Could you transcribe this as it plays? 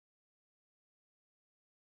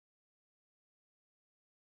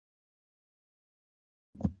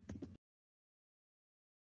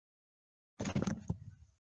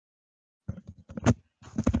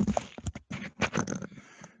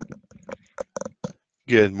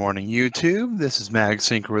Good morning, YouTube. This is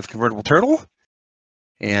MagSyncer with Convertible Turtle,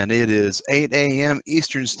 and it is 8 a.m.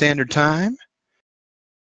 Eastern Standard Time,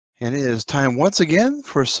 and it is time once again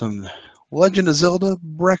for some Legend of Zelda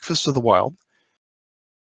Breakfast of the Wild.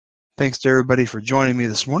 Thanks to everybody for joining me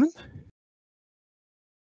this morning.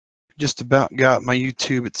 Just about got my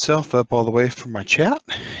YouTube itself up all the way from my chat,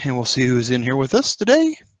 and we'll see who's in here with us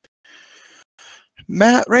today.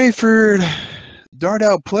 Matt Rayford,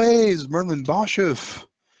 Dardout Plays, Merlin Boschoff,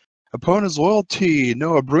 Opponent's Loyalty,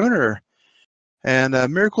 Noah Bruner, and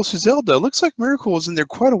Miracle Zelda. Looks like Miracle was in there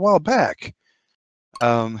quite a while back.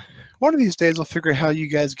 One of these days I'll figure out how you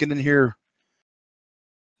guys get in here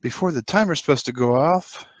before the timer's supposed to go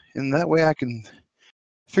off, and that way I can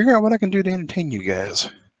figure out what I can do to entertain you guys.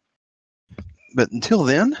 But until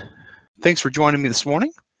then, thanks for joining me this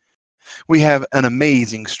morning. We have an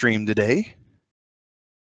amazing stream today.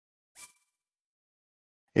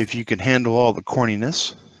 If you can handle all the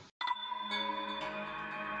corniness.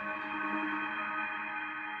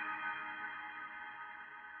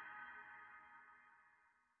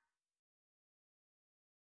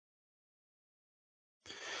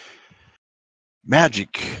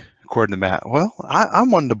 Magic, according to Matt. Well, I'm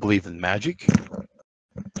one to believe in magic.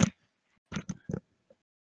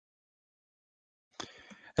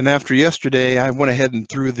 And after yesterday, I went ahead and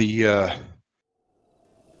threw the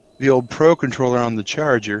old Pro controller on the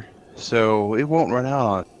charger, so it won't run out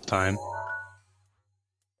on time. All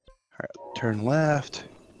right, turn left.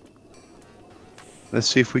 Let's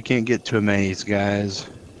see if we can't get to a maze, guys.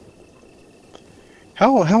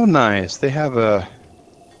 How nice! They have a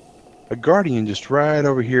guardian just right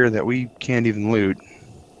over here that we can't even loot.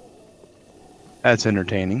 That's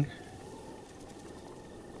entertaining.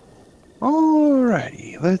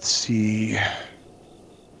 Alrighty, let's see.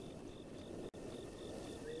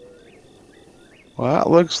 Well, it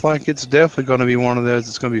looks like it's definitely going to be one of those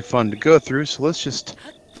that's going to be fun to go through, so let's just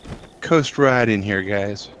coast right in here,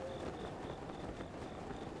 guys.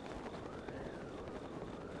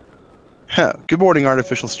 Good morning,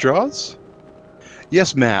 Artificial Straws.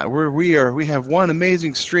 Yes, Matt, we have one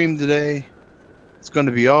amazing stream today. It's going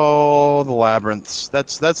to be all the labyrinths.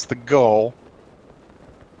 That's the goal.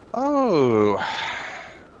 Oh,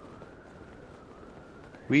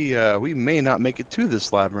 we may not make it to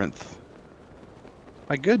this labyrinth.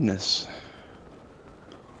 My goodness.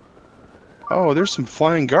 Oh, there's some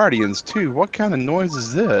flying guardians too. What kind of noise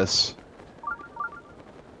is this?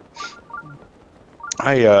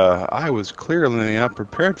 I was clearly not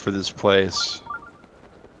prepared for this place.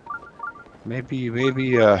 Maybe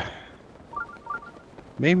not.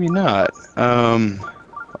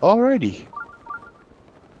 Alrighty.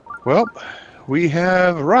 Well, we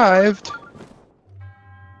have arrived.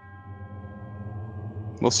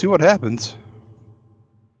 We'll see what happens.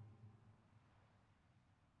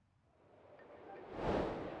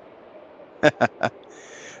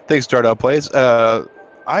 Thanks, Stardout Plays.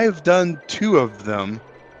 I've done 2 of them.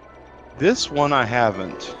 This one I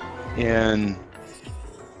haven't. And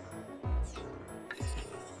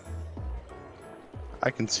I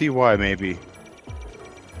can see why, maybe.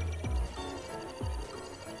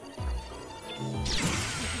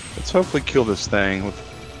 Let's hopefully kill this thing with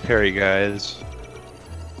parry, guys.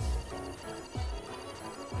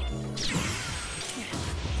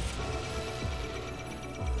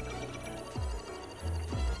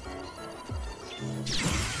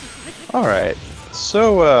 Alright,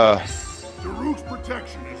 so Daruk's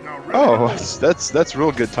protection is now ready. oh, that's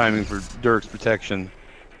real good timing for Daruk's protection.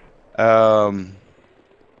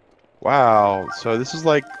 Wow, so this is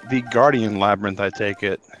like the Guardian Labyrinth, I take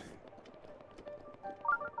it.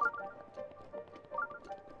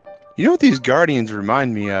 You know what these Guardians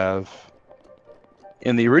remind me of?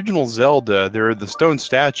 In the original Zelda, there are the stone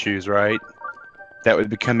statues, right? That would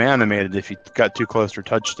become animated if you got too close or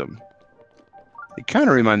touched them. They kind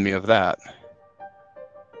of remind me of that.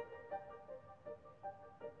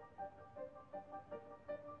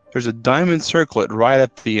 There's a diamond circlet right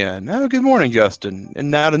at the end. Oh, good morning, Justin.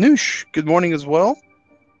 And now Danush, good morning as well.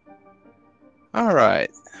 All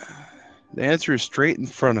right. The answer is straight in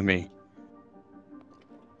front of me.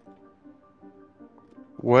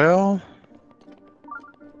 Well,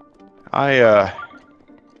 I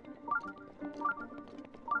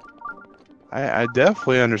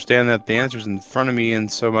definitely understand that the answer's in front of me in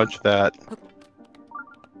so much that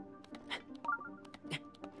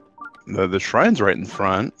the shrine's right in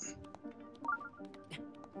front.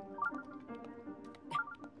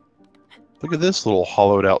 Look at this little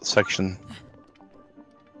hollowed out section.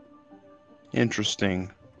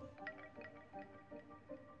 Interesting.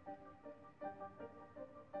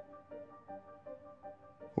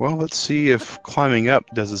 Well, let's see if climbing up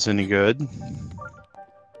does us any good.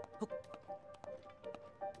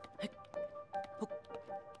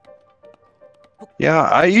 Yeah,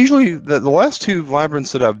 I usually, the last two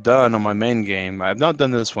labyrinths that I've done on my main game, I've not done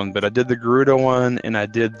this one, but I did the Gerudo one, and I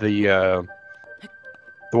did the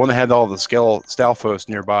one that had all the Stalfos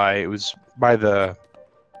nearby. It was by the,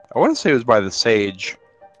 I want to say it was by the Sage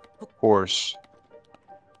horse.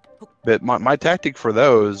 But my tactic for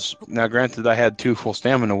those, now granted I had 2 full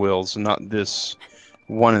stamina wheels and not this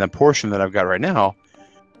one in a portion that I've got right now,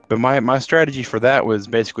 but my strategy for that was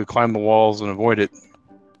basically climb the walls and avoid it.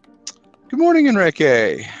 Good morning,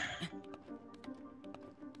 Enrique.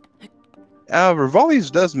 Rivali's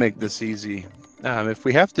does make this easy. If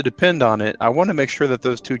we have to depend on it, I want to make sure that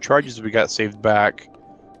those 2 charges we got saved back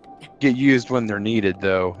get used when they're needed,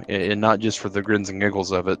 though, and not just for the grins and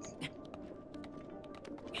giggles of it.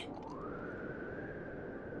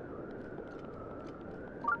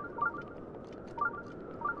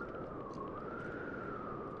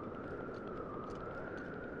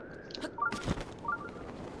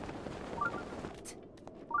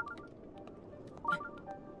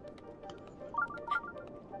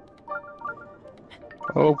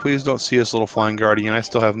 Oh, please don't see us, little flying guardian. I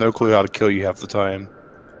still have no clue how to kill you half the time.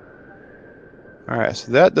 Alright,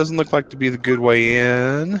 so that doesn't look like to be the good way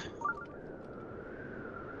in.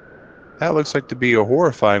 That looks like to be a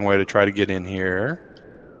horrifying way to try to get in here.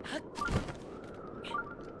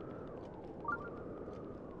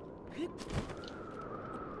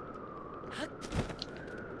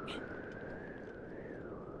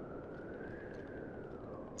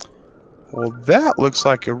 Well, that looks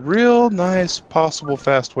like a real nice possible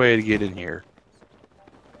fast way to get in here.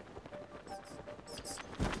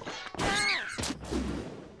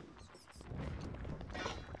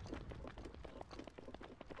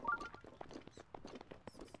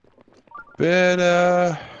 But,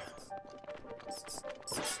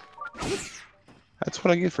 that's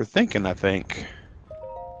what I get for thinking, I think.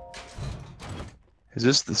 Is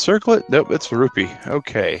this the circlet? Nope, it's the rupee.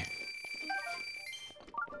 Okay.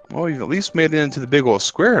 Well, we've at least made it into the big old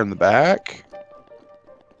square in the back.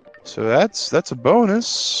 So that's a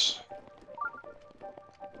bonus.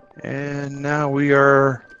 And now we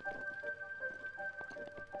are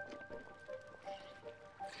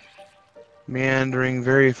meandering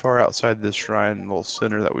very far outside this shrine, little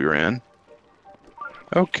center that we were in.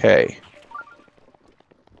 Okay.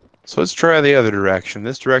 So let's try the other direction.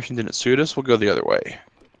 This direction didn't suit us. We'll go the other way.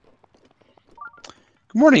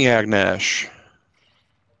 Good morning, Agnesh.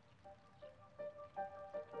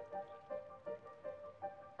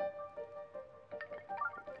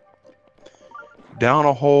 Down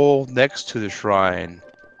a hole next to the shrine.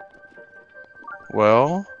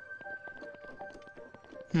 Well,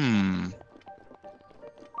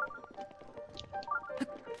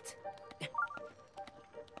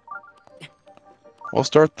 we'll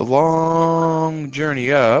start the long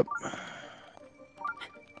journey up.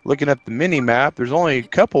 Looking at the mini-map, there's only a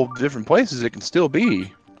couple different places it can still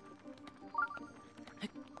be.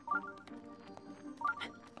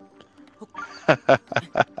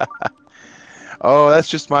 Oh, that's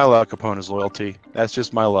just my luck, opponent's loyalty. That's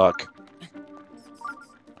just my luck.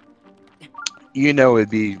 You know it'd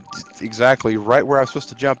be exactly right where I'm supposed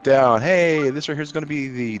to jump down. Hey, this right here's going to be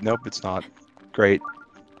the... Nope, it's not. Great.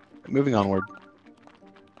 Moving onward.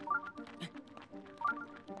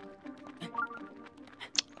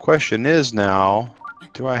 Question is now,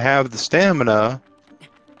 do I have the stamina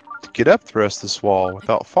to get up the rest of this wall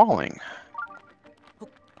without falling?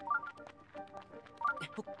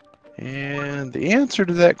 And the answer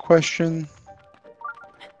to that question,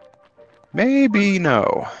 maybe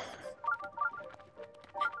no.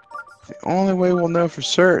 The only way we'll know for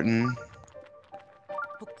certain...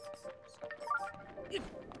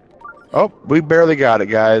 Oh, we barely got it,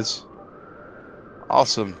 guys.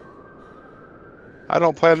 Awesome. I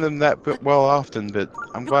don't plan them that well often, but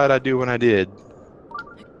I'm glad I do when I did.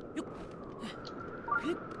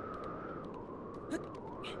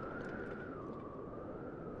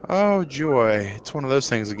 Oh, joy. It's one of those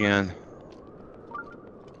things again.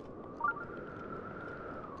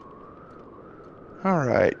 All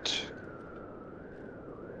right.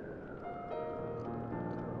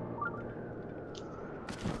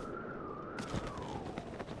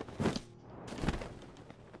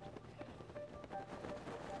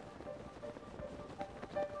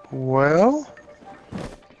 Well...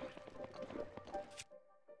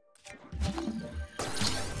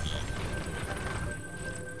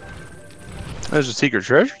 There's a secret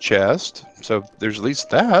treasure chest, so there's at least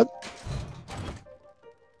that.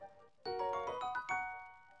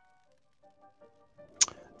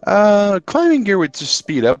 Climbing gear would just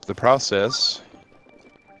speed up the process.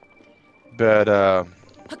 But,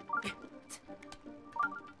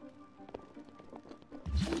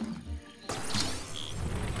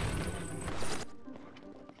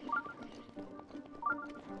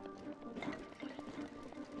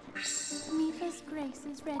 Mifa's grace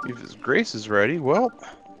is ready. if his grace is ready, well...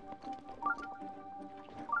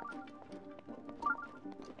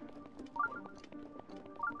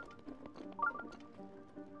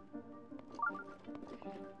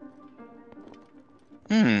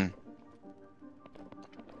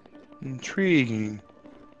 Intriguing.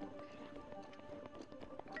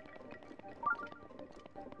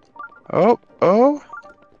 Oh.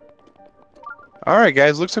 Alright,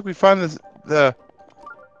 guys, looks like we found the...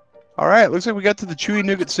 Alright, looks like we got to the Chewy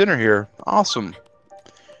Nougat Center here. Awesome.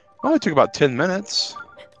 Only took about 10 minutes.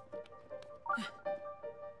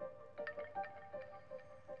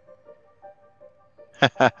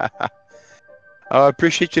 I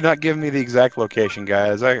appreciate you not giving me the exact location,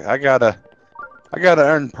 guys. I gotta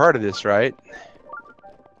earn part of this, right?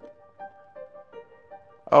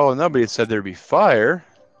 Oh, nobody said there'd be fire.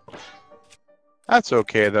 That's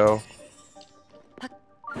okay, though.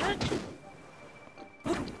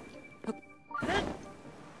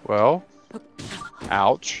 Well,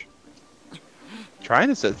 ouch. Trying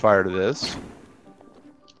to set fire to this.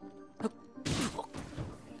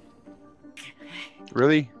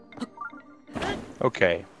 Really?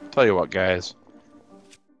 Okay. Tell you what, guys.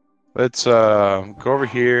 Let's go over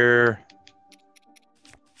here.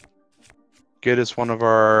 Get us one of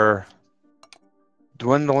our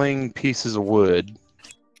dwindling pieces of wood.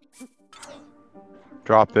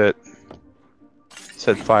 Drop it.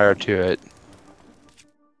 Set fire to it.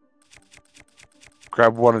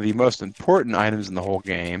 Grab one of the most important items in the whole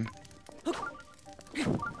game.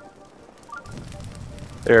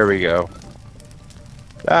 There we go.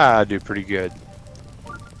 I do pretty good.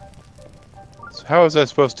 So how is I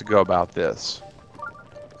supposed to go about this?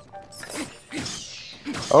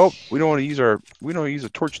 Oh, we don't want to use a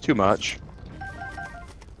torch too much.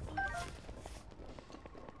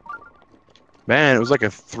 Man, it was like a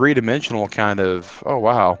three-dimensional kind of... Oh,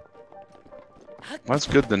 wow. That's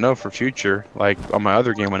good to know for future. Like, on my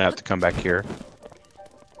other game when I have to come back here.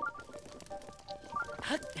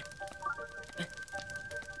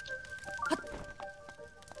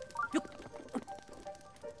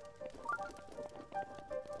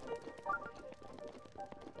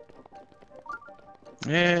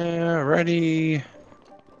 Yeah, ready.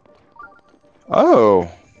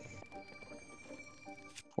 Oh.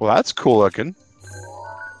 Well, that's cool looking.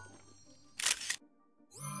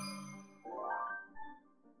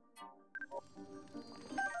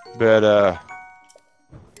 But,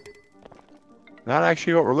 not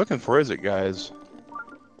actually what we're looking for, is it, guys?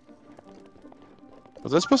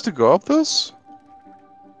 Was I supposed to go up this?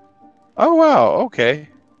 Oh, wow, okay.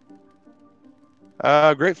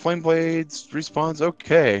 Great Flame Blades, respawns,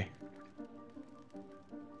 okay.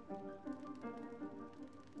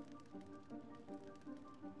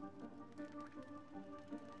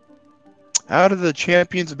 How do the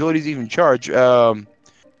champion's abilities even charge?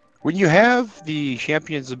 When you have the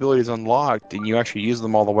champion's abilities unlocked and you actually use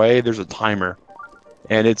them all the way, there's a timer.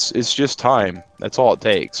 And it's just time. That's all it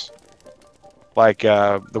takes. Like,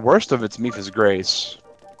 the worst of it's Mifa's Grace.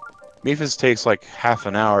 Mifa's takes like half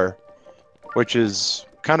an hour, which is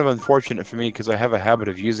kind of unfortunate for me because I have a habit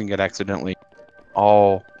of using it accidentally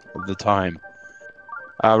all of the time.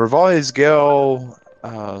 Rivali's Gale,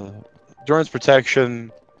 Doran's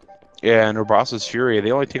Protection, and Urbosa's Fury,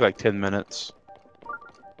 they only take like 10 minutes.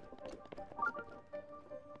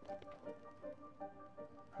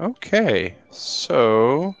 Okay,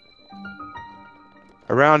 so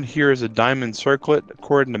around here is a diamond circlet,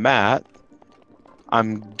 according to Matt.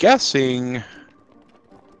 I'm guessing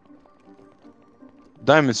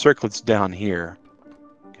diamond circlet's down here,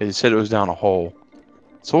 because he said it was down a hole.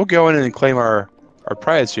 So we'll go in and claim our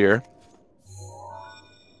prize here.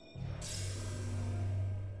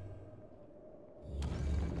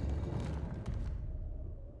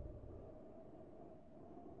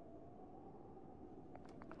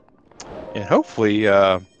 And hopefully,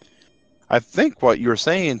 I think what you were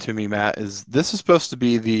saying to me, Matt, is this is supposed to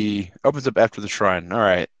be the... opens up after the shrine.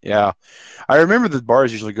 Alright, yeah. I remember the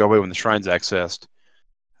bars usually go away when the shrine's accessed.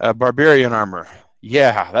 Barbarian armor.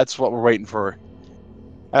 Yeah, that's what we're waiting for.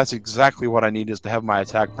 That's exactly what I need, is to have my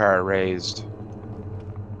attack power raised.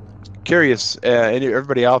 Curious,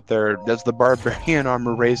 everybody out there, does the barbarian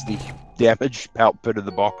armor raise the damage output of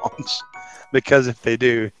the bombs? Because if they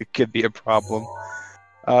do, it could be a problem.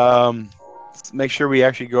 Let's make sure we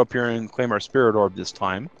actually go up here and claim our spirit orb this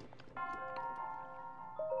time.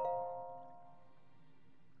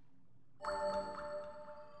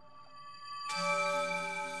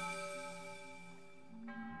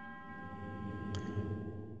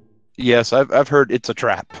 Yes, I've heard it's a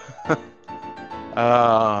trap.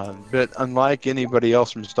 But unlike anybody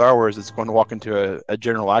else from Star Wars that's going to walk into a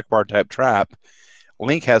General Akbar type trap,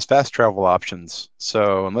 Link has fast travel options.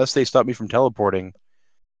 So unless they stop me from teleporting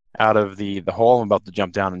out of the hole I'm about to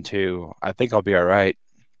jump down into, I think I'll be all right.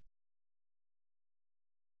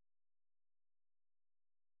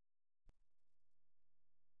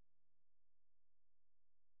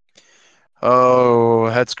 Oh,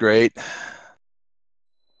 that's great.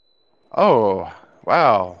 Oh,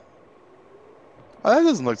 wow. Oh, that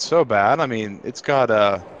doesn't look so bad. I mean, it's got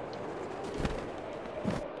a...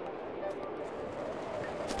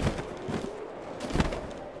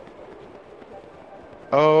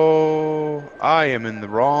 Oh, I am in the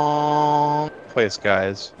wrong place,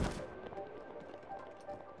 guys.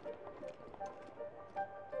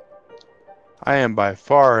 I am by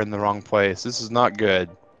far in the wrong place. This is not good.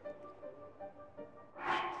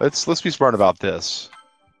 Let's be smart about this.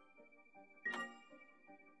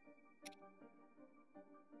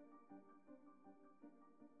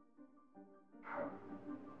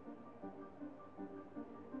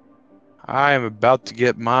 I am about to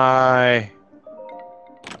get my...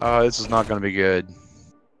 Oh, this is not going to be good.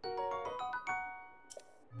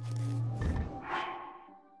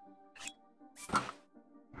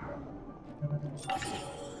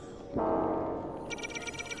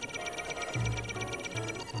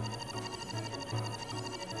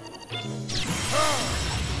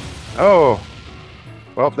 Oh,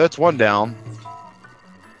 well, that's one down.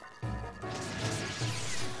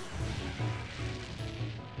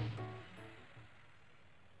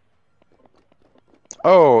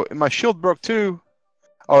 Oh, and my shield broke too.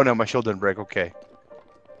 Oh no, my shield didn't break. Okay.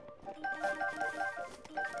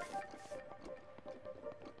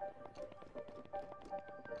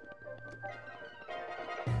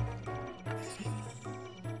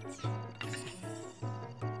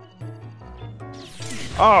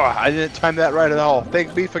 Oh, I didn't time that right at all.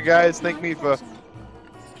 Thank Mifa, guys. Thank Mifa.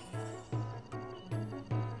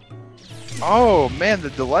 Oh, man, the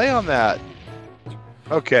delay on that.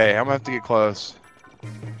 Okay, I'm gonna have to get close.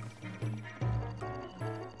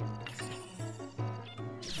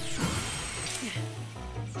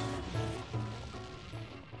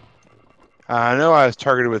 I know I was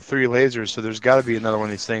targeted with 3 lasers, so there's got to be another one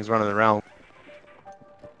of these things running around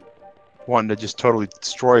wanting to just totally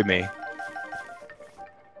destroy me.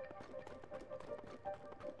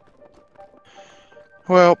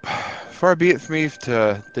 Well, far be it from me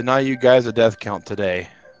to deny you guys a death count today.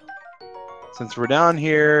 Since we're down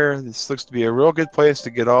here, this looks to be a real good place to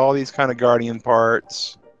get all these kind of Guardian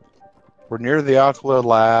parts. We're near the Aquila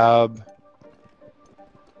lab.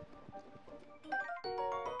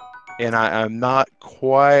 And I'm not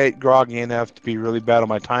quite groggy enough to be really bad on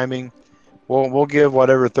my timing. We'll give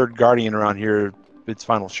whatever third Guardian around here its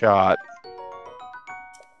final shot.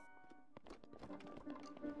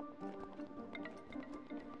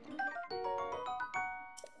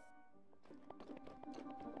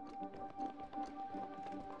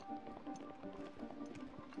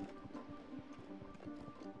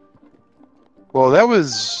 Well, that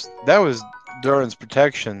was Duran's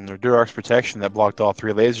protection, or Durar's protection, that blocked all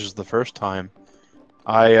 3 lasers the first time.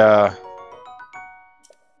 I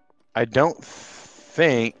don't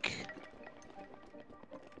think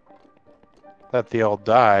that they all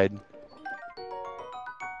died.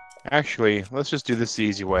 Actually, let's just do this the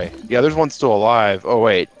easy way. Yeah, there's one still alive. Oh,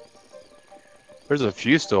 wait. There's a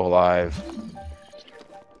few still alive.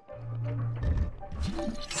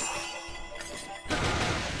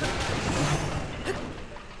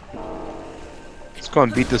 Let's go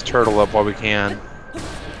and beat this turtle up while we can.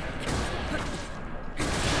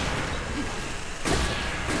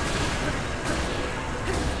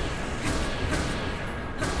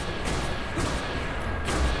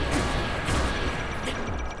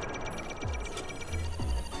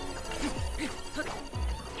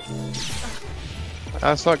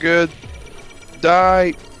 That's not good.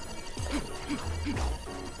 Die.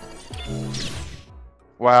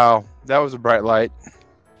 Wow, that was a bright light.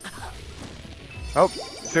 Oh,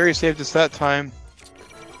 fairy saved us that time.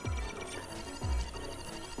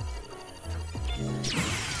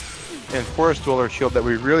 And Forest Dweller shield that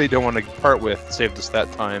we really don't want to part with saved us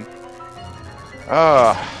that time.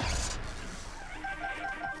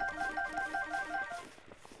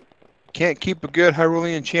 Can't keep a good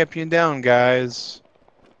Hyrulean champion down, guys.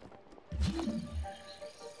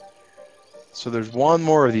 So there's one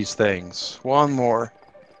more of these things. One more.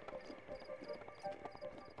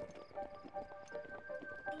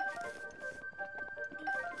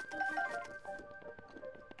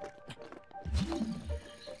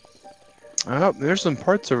 Oh, there's some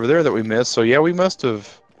parts over there that we missed. So yeah, we must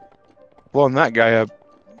have blowing that guy up.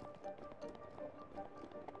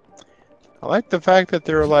 I like the fact that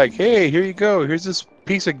they're like, hey, here you go. Here's this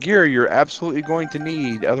piece of gear you're absolutely going to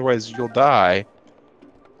need, otherwise you'll die.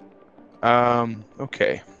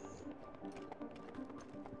 Okay.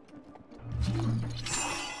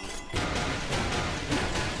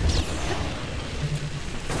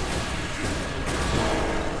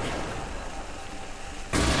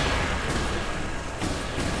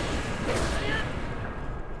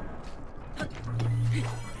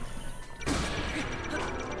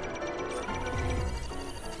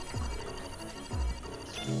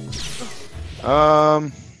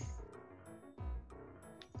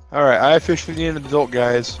 Alright, I officially need an adult,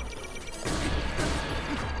 guys.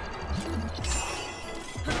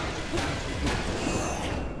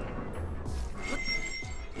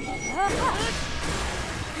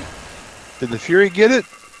 Did the Fury get it?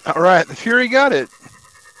 Alright, the Fury got it.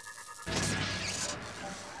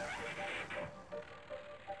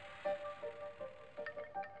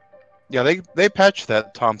 Yeah, they patched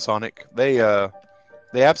that, Tom Sonic. They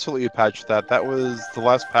absolutely patched that. That was the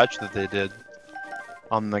last patch that they did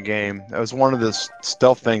on the game. That was one of the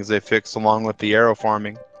stealth things they fixed along with the arrow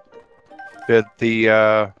farming. But the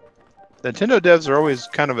Nintendo devs are always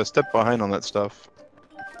kind of a step behind on that stuff.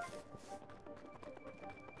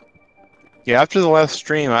 Yeah, after the last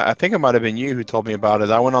stream, I think it might have been you who told me about it.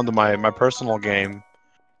 I went onto my personal game,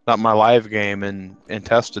 not my live game, and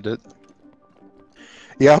tested it.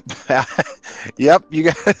 Yep. Yep,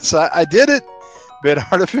 you guys, I did it.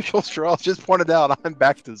 But Artificial Straw just pointed out I'm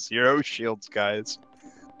back to 0 shields, guys.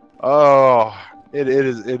 Oh, it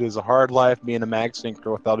is a hard life being a mag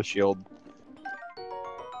sinker without a shield.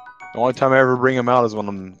 The only time I ever bring them out is when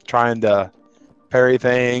I'm trying to parry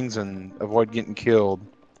things and avoid getting killed.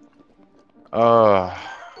 Well,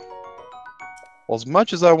 as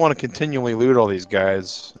much as I want to continually loot all these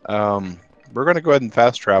guys, we're going to go ahead and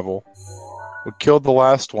fast travel. We killed the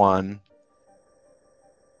last one.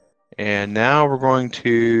 And now we're going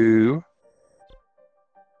to...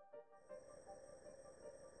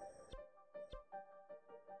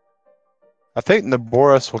 I think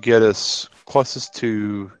Naboris will get us closest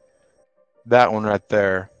to that one right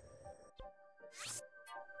there.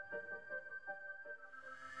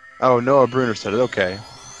 Oh, Noah Bruner said it. Okay.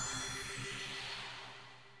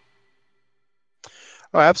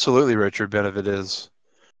 Oh, absolutely, Richard Benefit is.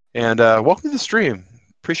 And welcome to the stream.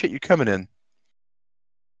 Appreciate you coming in.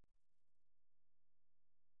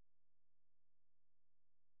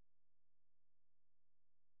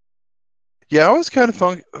 Yeah, I was kind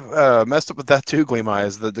of messed up with that too, Gleam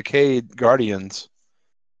Eyes, the Decayed Guardians.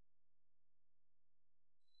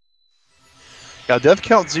 Yeah, death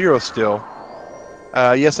count 0 still.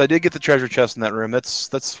 Yes, I did get the treasure chest in that room.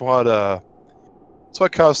 That's what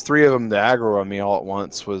caused 3 of them to aggro on me all at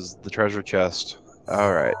once, was the treasure chest.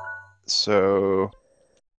 All right, so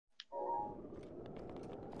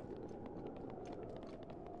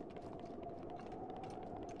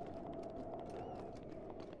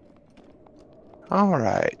all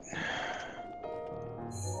right.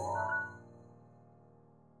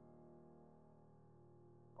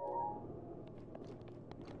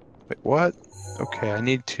 Wait, what? Okay, I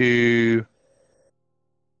need to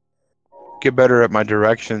get better at my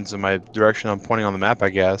directions and my direction I'm pointing on the map, I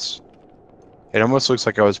guess. It almost looks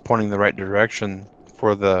like I was pointing the right direction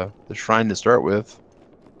for the shrine to start with.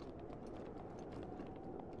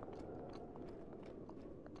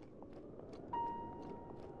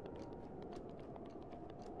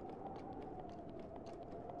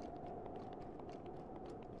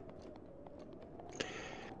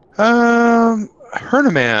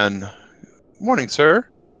 Hernaman. Morning, sir.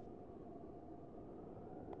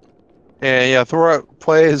 And yeah, Thor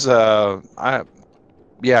plays,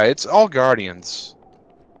 yeah, it's all Guardians.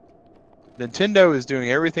 Nintendo is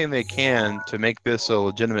doing everything they can to make this a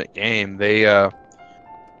legitimate game. They've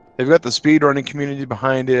got the speedrunning community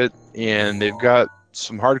behind it, and they've got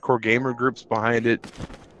some hardcore gamer groups behind it.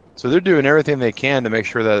 So they're doing everything they can to make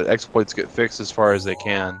sure that exploits get fixed as far as they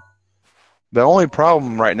can. The only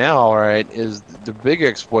problem right now, right, is the big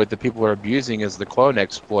exploit that people are abusing is the clone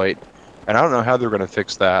exploit, and I don't know how they're going to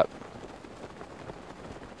fix that.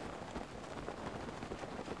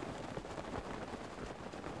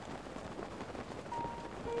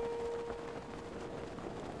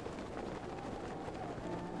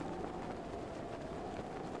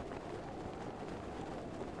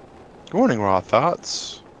 Good morning, Raw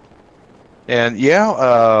Thoughts. And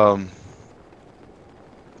yeah,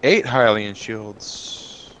 8 Hylian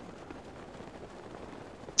shields.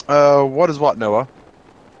 What is what, Noah?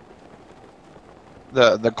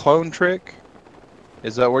 The clone trick?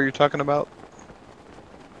 Is that what you're talking about?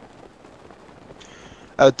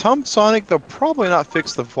 Tom Sonic, they'll probably not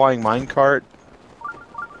fix the flying minecart.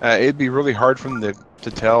 It'd be really hard for them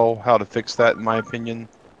to tell how to fix that, in my opinion.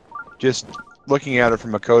 Just looking at it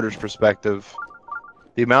from a coder's perspective,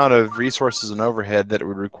 the amount of resources and overhead that it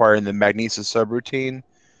would require in the Magnesis subroutine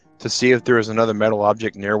to see if there was another metal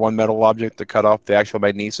object near one metal object to cut off the actual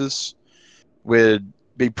Magnesis would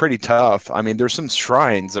be pretty tough. I mean, there's some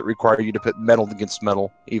shrines that require you to put metal against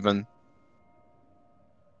metal, even.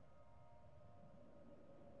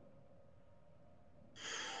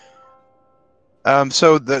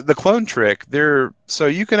 So the clone trick, so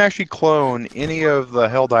you can actually clone any of the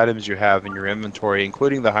held items you have in your inventory,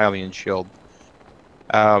 including the Hylian shield.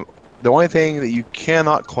 The only thing that you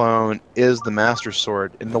cannot clone is the Master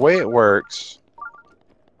Sword. And the way it works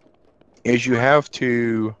is you have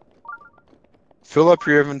to fill up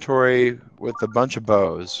your inventory with a bunch of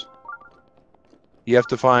bows. You have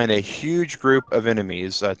to find a huge group of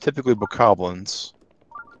enemies, typically bokoblins.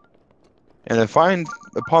 And upon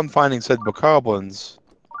finding said bokoblins,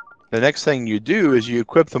 the next thing you do is you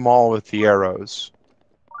equip them all with the arrows.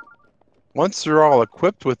 Once they're all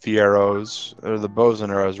equipped with the arrows, or the bows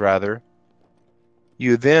and arrows rather,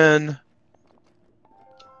 you then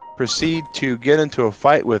proceed to get into a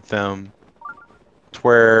fight with them to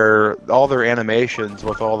where all their animations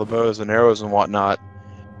with all the bows and arrows and whatnot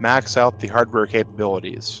max out the hardware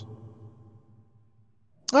capabilities.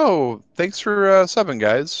 Oh, thanks for subbing,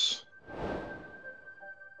 guys.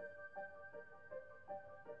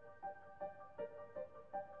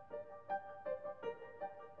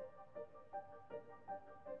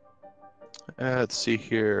 Let's see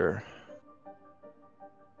here.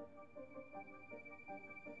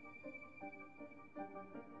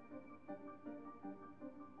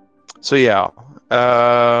 So yeah,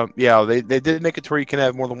 they did make it to where you can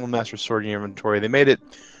have more than one Master Sword in your inventory. They made it.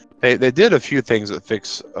 They did a few things that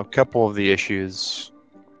fix a couple of the issues.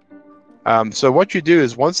 So what you do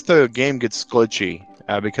is once the game gets glitchy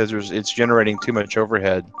because it's generating too much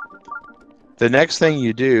overhead, the next thing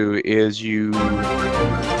you do is you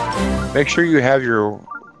make sure you have your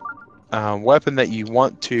weapon that you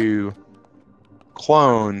want to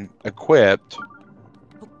clone equipped.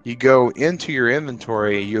 You go into your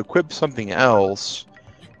inventory, you equip something else,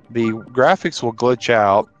 the graphics will glitch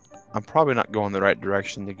out. I'm probably not going the right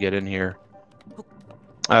direction to get in here.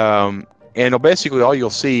 And basically all you'll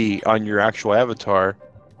see on your actual avatar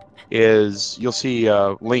is you'll see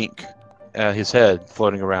Link, his head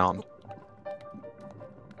floating around.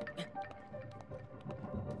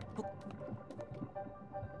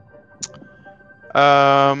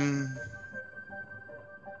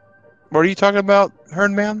 What are you talking about,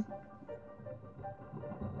 Hernman?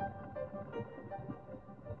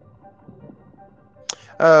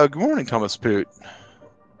 Good morning, Thomas Poot.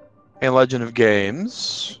 And Legend of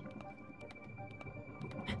Games.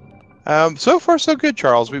 So far, so good,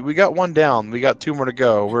 Charles. We got one down. We got two more to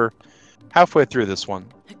go. We're halfway through this one.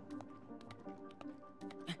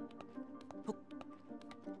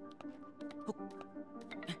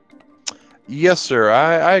 Yes, sir.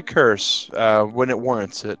 I curse when it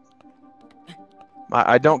warrants it.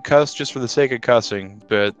 I don't cuss just for the sake of cussing,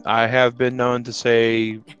 but I have been known to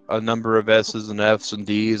say a number of S's and F's and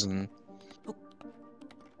D's and...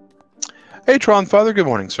 Hey, Tron Father, good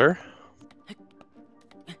morning, sir.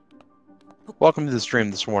 Welcome to the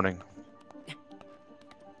stream this morning.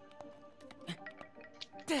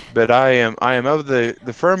 But I am of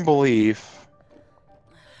the firm belief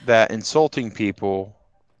that insulting people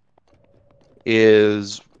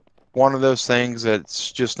is one of those things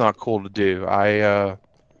that's just not cool to do. I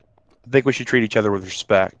think we should treat each other with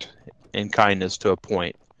respect and kindness to a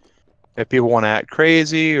point. If people want to act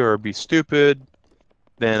crazy or be stupid,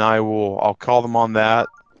 then I'll call them on that.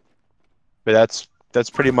 But that's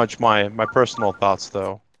pretty much my personal thoughts,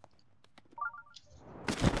 though.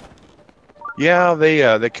 Yeah,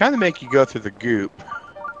 they kind of make you go through the goop.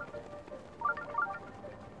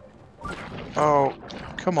 Oh,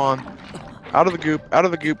 come on. Out of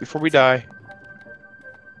the goop before we die.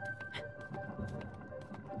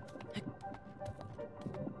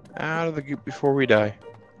 Out of the goop before we die.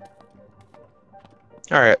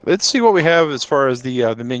 Alright, let's see what we have as far as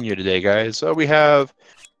the menu today, guys. So we have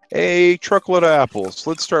a truckload of apples.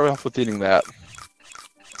 Let's start off with eating that.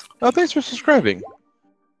 Oh, thanks for subscribing.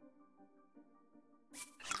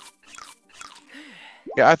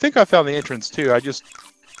 Yeah, I think I found the entrance too. I just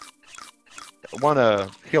want to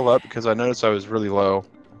heal up because I noticed I was really low.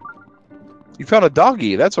 You found a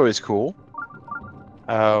doggy. That's always cool.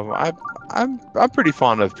 I'm pretty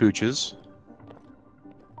fond of pooches.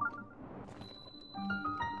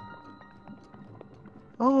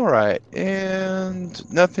 Alright,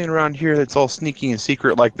 and nothing around here that's all sneaky and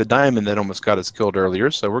secret like the diamond that almost got us killed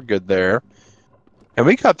earlier, so we're good there. And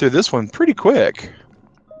we got through this one pretty quick.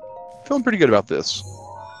 Feeling pretty good about this.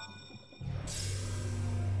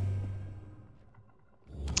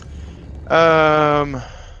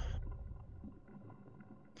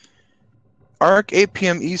 ARC 8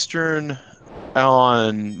 p.m. Eastern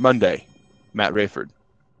on Monday. Matt Rayford.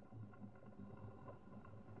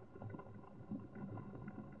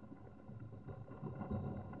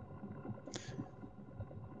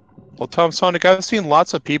 Well, Tom Sonic, I've seen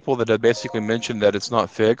lots of people that have basically mentioned that it's not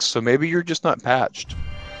fixed, so maybe you're just not patched.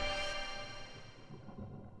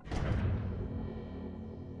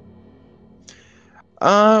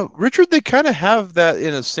 Richard, they kind of have that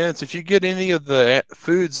in a sense. If you get any of the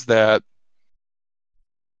foods that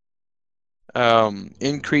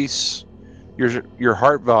increase your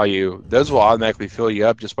heart value, those will automatically fill you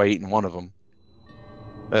up just by eating one of them.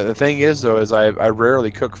 The thing is, though, is I rarely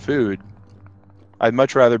cook food. I'd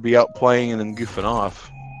much rather be out playing than goofing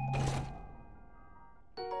off.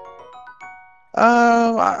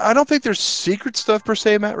 I don't think there's secret stuff per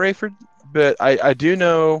se, Matt Rayford, but I do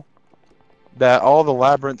know that all the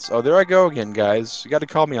labyrinths... Oh, there I go again, guys. You got to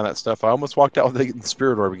call me on that stuff. I almost walked out with the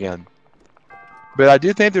spirit orb again. But I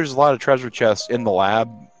do think there's a lot of treasure chests in the lab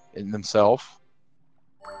in themselves.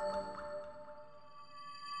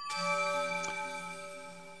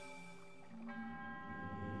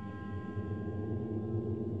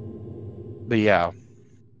 But yeah.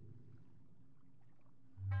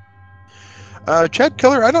 Chad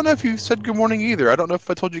Keller, I don't know if you said good morning either. I don't know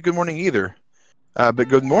if I told you good morning either. But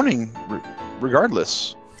good morning,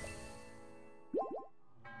 regardless.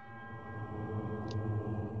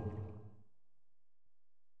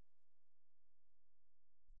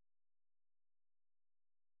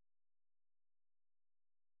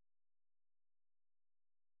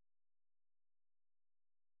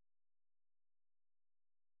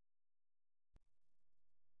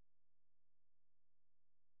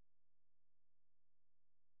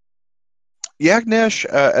 Yagnesh,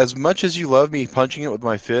 as much as you love me punching it with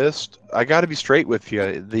my fist, I got to be straight with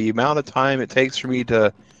you. The amount of time it takes for me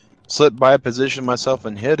to slip by, position myself,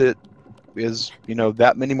 and hit it is, you know,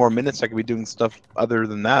 that many more minutes I could be doing stuff other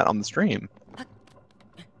than that on the stream.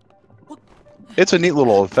 It's a neat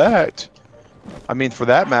little effect. I mean, for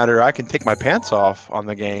that matter, I can take my pants off on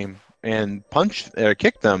the game and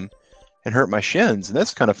kick them and hurt my shins, and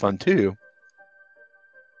that's kind of fun too.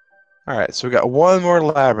 All right, so we got one more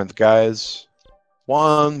labyrinth, guys.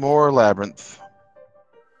 One more labyrinth.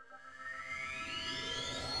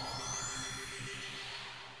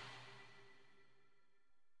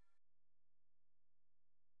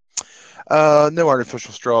 No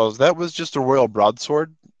artificial straws. That was just a royal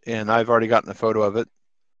broadsword, and I've already gotten a photo of it.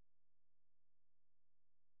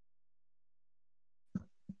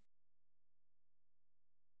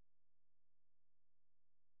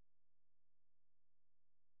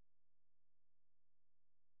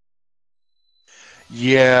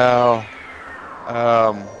 Yeah.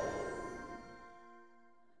 Oh,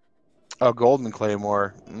 golden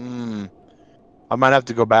claymore. I might have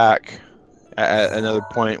to go back at another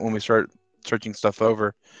point when we start searching stuff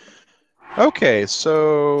over. Okay,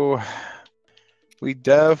 so we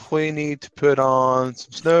definitely need to put on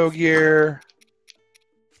some snow gear.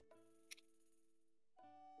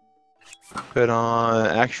 Put on,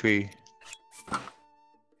 actually,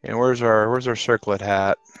 and where's our circlet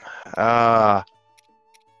hat?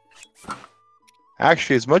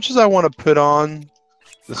 Actually, as much as I want to put on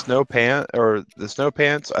the snow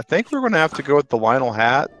pants, I think we're going to have to go with the Lionel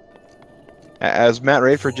hat. As Matt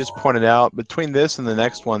Rayford just pointed out, between this and the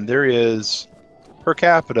next one, there is, per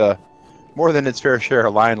capita, more than its fair share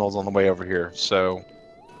of Lionels on the way over here. So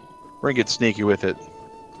we're going to get sneaky with it.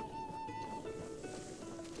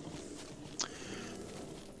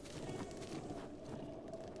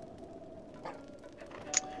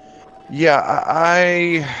 Yeah,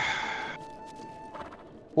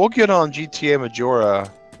 we'll get on GTA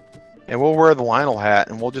Majora, and we'll wear the Lionel hat,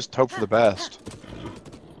 and we'll just hope for the best.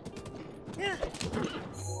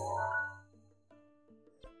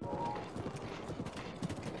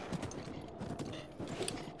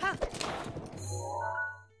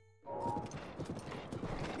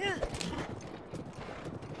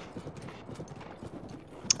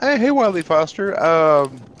 Hey, Wiley Foster.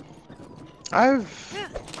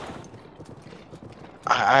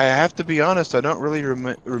 I have to be honest. I don't really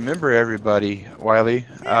remember everybody, Wiley.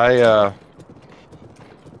 I'm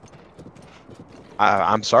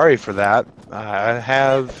sorry for that.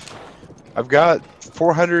 I've got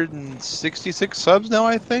 466 subs now,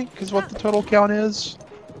 I think, is what the total count is.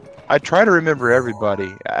 I try to remember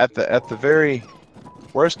everybody. At the very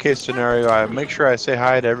worst case scenario, I make sure I say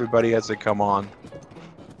hi to everybody as they come on.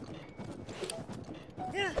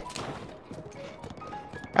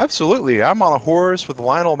 Absolutely, I'm on a horse with a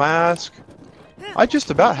Lionel mask. I just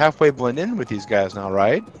about halfway blend in with these guys now,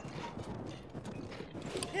 right?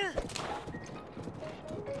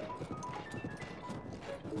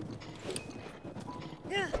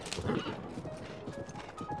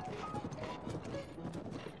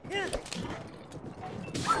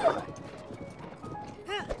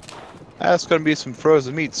 That's going to be some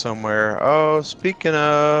frozen meat somewhere. Oh, speaking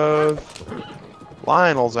of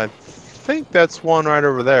Lionels, I think that's one right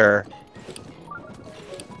over there.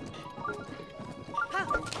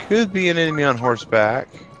 Could be an enemy on horseback.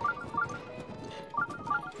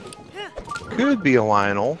 Could be a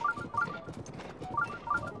Lionel.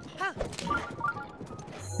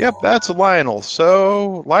 Yep, that's a Lionel.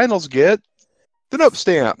 So, Lionels get the nope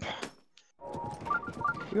stamp.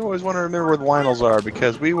 We always want to remember where the Lionels are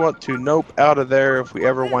because we want to nope out of there if we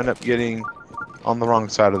ever wind up getting on the wrong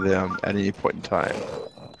side of them at any point in time.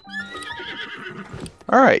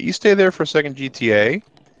 Alright, you stay there for a second, GTA.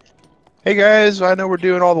 Hey guys, I know we're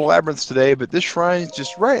doing all the labyrinths today, but this shrine's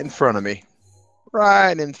just right in front of me.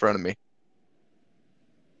 Right in front of me.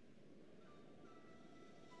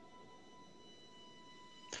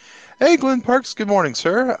 Hey Glenn Parks, good morning,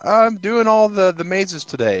 sir. I'm doing all the mazes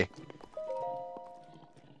today.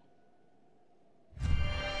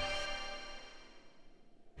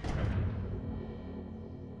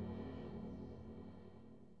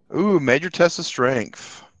 Ooh, major test of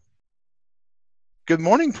strength. Good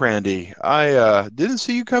morning, Prandy. I didn't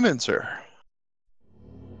see you come in, sir.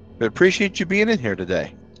 But appreciate you being in here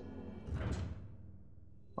today.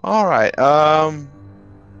 Alright,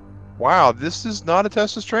 wow, this is not a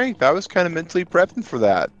test of strength. I was kind of mentally prepping for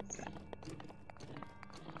that.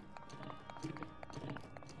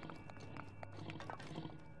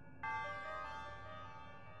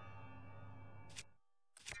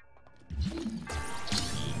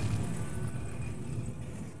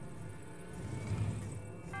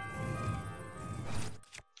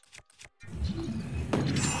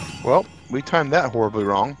 Well, we timed that horribly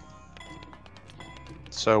wrong.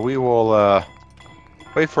 So we will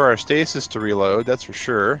wait for our stasis to reload, that's for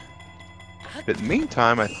sure. But in the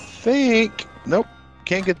meantime, I think... Nope,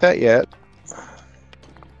 can't get that yet.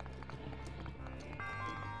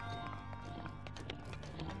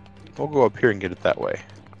 We'll go up here and get it that way.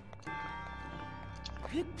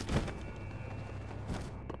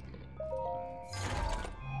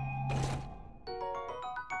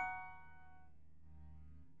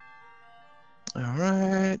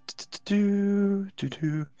 Alright.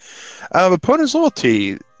 Opponent's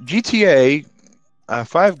loyalty. GTA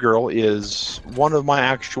 5 Girl is one of my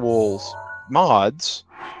actual mods.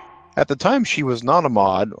 At the time, she was not a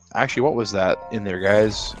mod. Actually, what was that in there,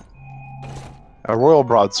 guys? A royal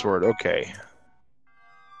broadsword. Okay.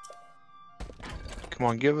 Come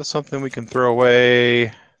on, give us something we can throw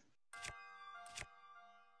away.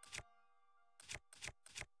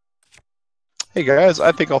 Hey guys,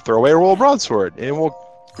 I think I'll throw away a royal broadsword, and we'll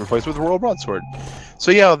replace it with a royal broadsword.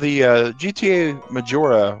 So yeah, the GTA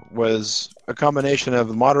Majora was a combination of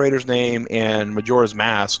the moderator's name and Majora's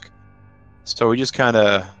Mask. So we just kind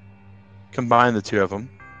of combined the two of them.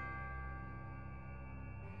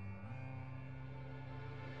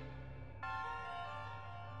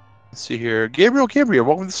 Let's see here. Gabriel,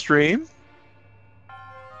 welcome to the stream.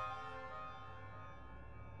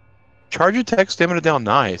 Charge attack stamina down,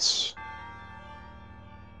 nice.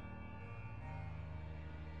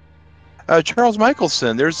 Charles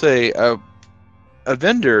Michelson, there's a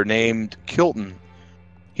vendor named Kilton.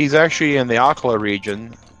 He's actually in the Akala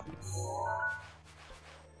region.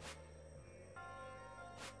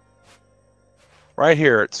 Right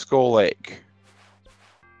here at Skull Lake.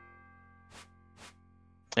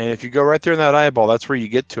 And if you go right there in that eyeball, that's where you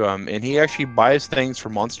get to him. And he actually buys things for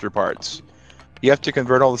monster parts. You have to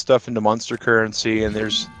convert all the stuff into monster currency, and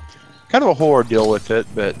there's kind of a whole ordeal with it,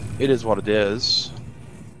 but it is what it is.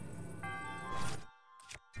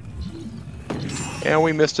 And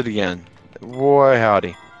we missed it again. Boy,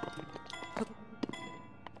 howdy.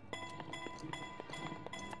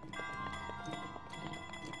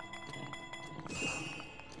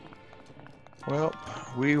 Well,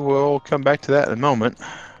 we will come back to that in a moment.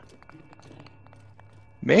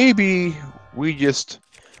 Maybe we just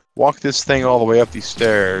walk this thing all the way up these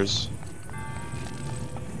stairs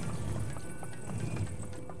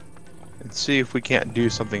and see if we can't do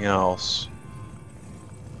something else.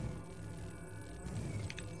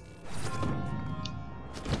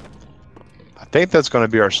 I think that's going to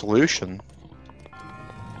be our solution.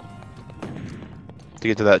 to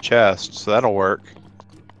get to that chest, so that'll work.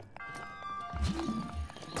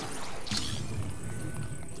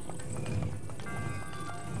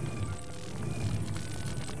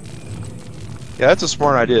 Yeah, that's a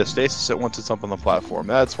smart idea. Stasis it once it's up on the platform.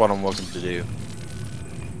 That's what I'm looking to do.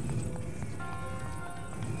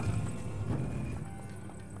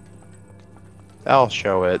 I'll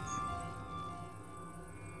show it.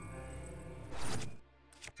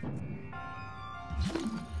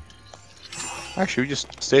 Actually, we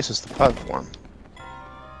just stasis the platform.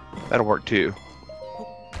 That'll work too.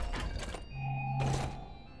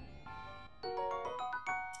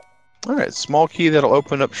 Alright, small key that'll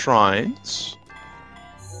open up shrines.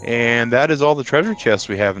 And that is all the treasure chests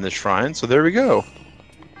we have in this shrine, so there we go.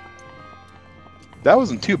 That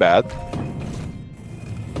wasn't too bad.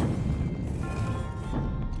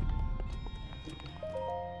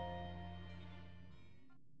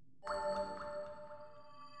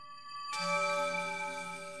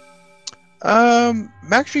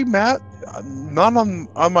 Actually, Matt, not on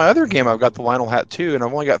my other game. I've got the Lionel hat too, and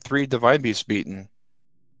I've only got 3 Divine Beasts beaten.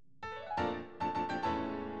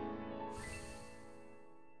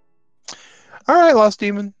 All right, Lost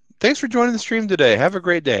Demon. Thanks for joining the stream today. Have a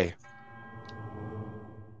great day.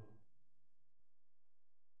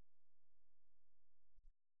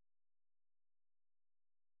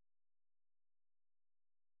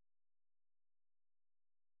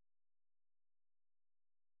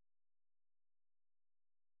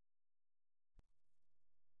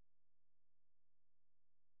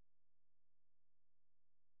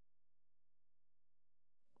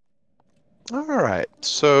 All right,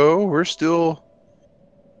 so we're still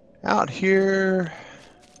out here.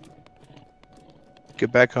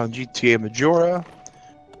 Get back on GTA Majora.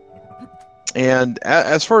 And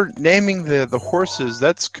as for naming the horses,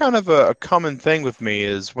 that's kind of a common thing with me.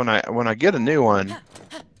 Is when I get a new one,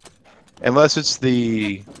 unless it's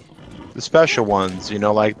the special ones, you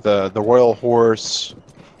know, like the royal horse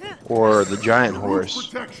or the giant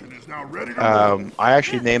horse. I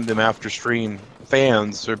actually named them after stream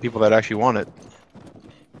fans or people that actually want it.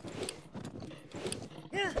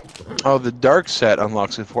 Oh, the dark set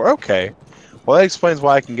unlocks it for. Okay. Well, that explains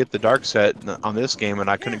why I can get the dark set on this game and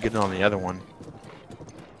I couldn't get it on the other one.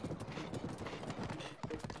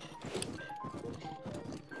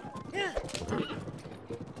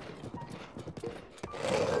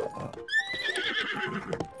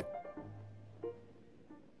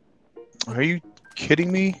 Are you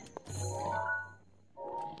kidding me?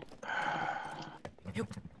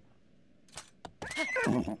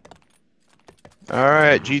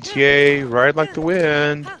 Alright, GTA, ride like the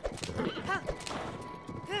wind.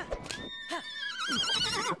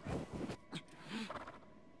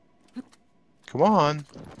 Come on.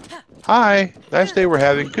 Hi, nice day we're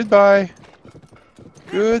having. Goodbye.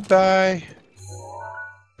 Goodbye.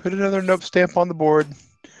 Put another nope stamp on the board.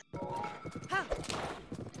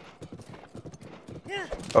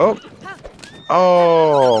 Oh.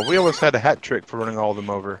 Oh, we almost had a hat trick for running all of them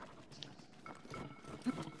over.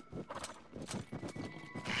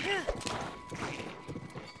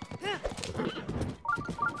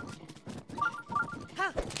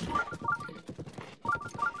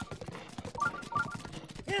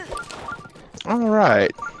 All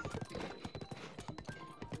right.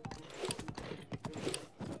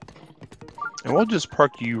 And we'll just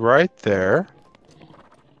park you right there.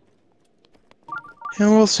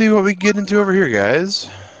 And we'll see what we get into over here, guys.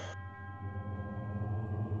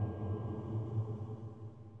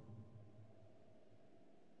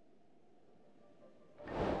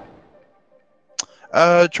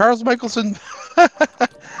 Charles Michelson.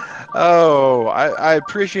 Oh, I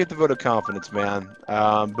appreciate the vote of confidence, man.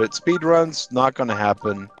 But speed runs, not going to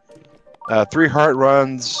happen. 3 heart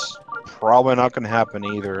runs, probably not going to happen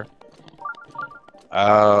either.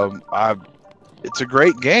 It's a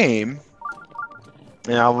great game,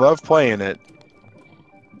 and I love playing it.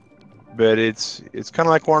 But it's kind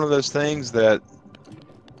of like one of those things that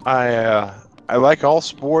I like all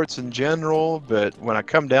sports in general, but when I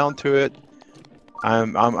come down to it,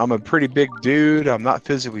 I'm a pretty big dude. I'm not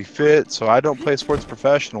physically fit, so I don't play sports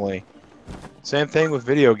professionally. Same thing with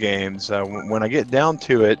video games. When I get down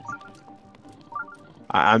to it,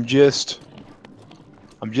 I'm just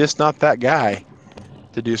not that guy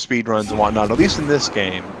to do speed runs and whatnot. At least in this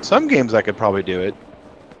game. Some games I could probably do it.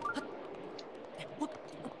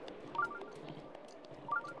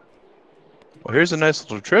 Well, here's a nice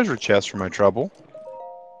little treasure chest for my trouble.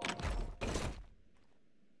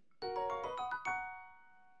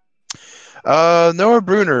 Noah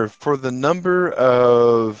Bruner, for the number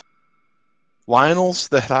of Lionels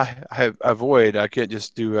that I avoid, I can't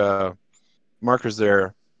just do markers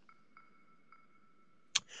there.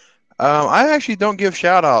 I actually don't give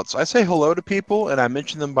shout-outs. I say hello to people, and I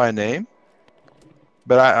mention them by name.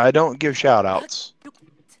 But I don't give shout-outs.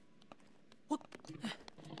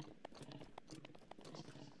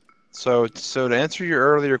 So to answer your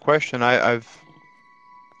earlier question, I've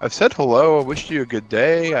said hello. I wished you a good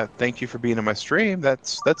day. I thank you for being on my stream.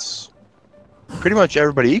 That's pretty much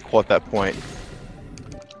everybody equal at that point.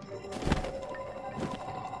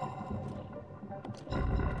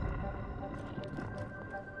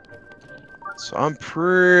 So I'm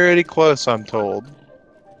pretty close, I'm told.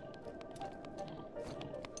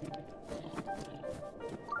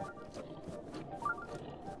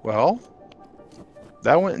 Well,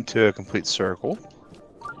 that went into a complete circle.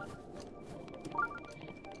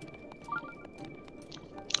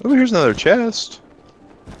 Oh, here's another chest.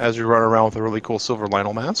 As we run around with a really cool silver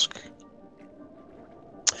Lionel mask.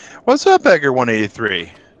 What's up, Edgar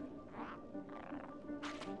 183?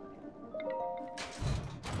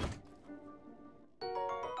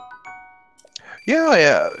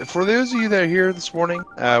 Yeah. For those of you that are here this morning,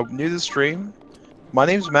 new to the stream, my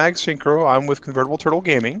name's Mag Synchro. I'm with Convertible Turtle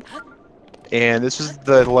Gaming, and this is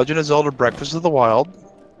the Legend of Zelda Breakfast of the Wild.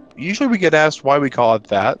 Usually we get asked why we call it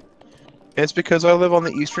that. And it's because I live on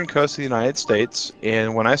the eastern coast of the United States,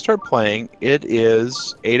 and when I start playing, it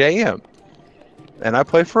is 8 a.m. And I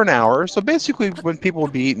play for an hour, so basically when people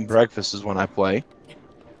would be eating breakfast is when I play.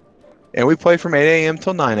 And we play from 8 a.m.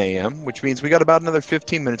 till 9 a.m., which means we got about another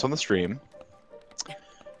 15 minutes on the stream.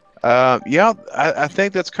 Yeah, I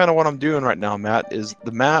think that's kind of what I'm doing right now, Matt, is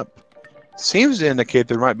the map seems to indicate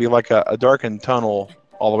there might be like a darkened tunnel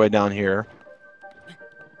all the way down here.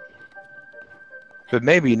 But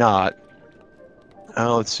maybe not.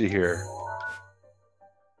 Let's see here.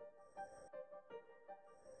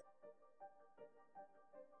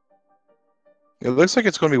 It looks like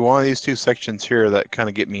it's going to be one of these two sections here that kind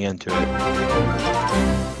of get me into it.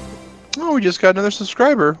 Oh, we just got another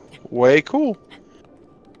subscriber. Way cool.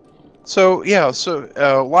 So, yeah,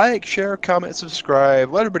 like, share, comment,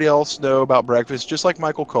 subscribe. Let everybody else know about breakfast, just like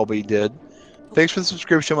Michael Colby did. Thanks for the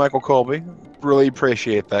subscription, Michael Colby. Really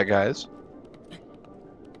appreciate that, guys.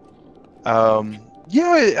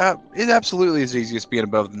 Yeah, it absolutely is easiest being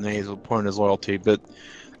above the nasal point is loyalty, but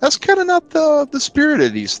that's kind of not the spirit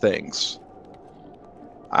of these things.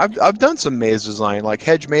 I've done some maze design, like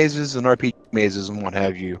hedge mazes and RPG mazes and what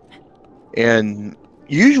have you, and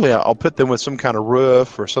usually I'll put them with some kind of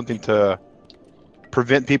roof or something to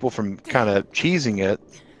prevent people from kind of cheesing it,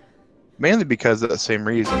 mainly because of that same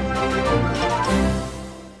reason.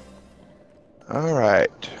 All right.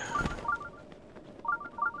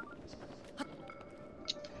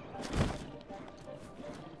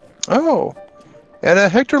 Oh, and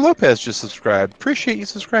Hector Lopez just subscribed. Appreciate you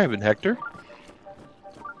subscribing, Hector.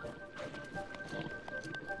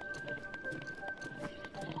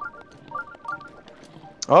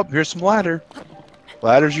 Oh, here's some ladder.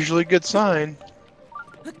 Ladder's usually a good sign.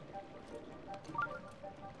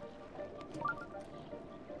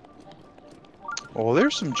 Well,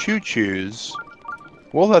 there's some choo-choos.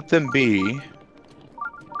 We'll let them be,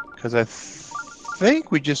 because I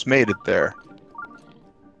think we just made it there.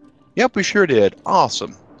 Yep, we sure did.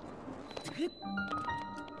 Awesome.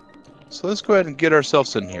 So let's go ahead and get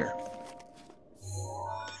ourselves in here.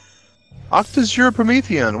 Octazura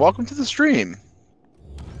Promethean, welcome to the stream.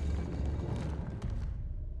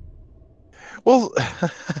 Well,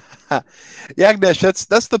 yeah, Agnesh,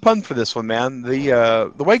 that's the pun for this one, man.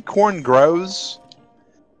 The way corn grows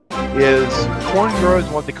is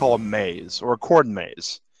what they call a maze, or a corn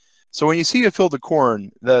maze. So when you see a field of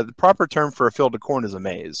corn, the proper term for a field of corn is a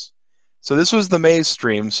maze. So this was the maze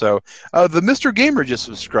stream. So the Mr. Gamer just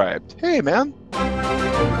subscribed. Hey, man.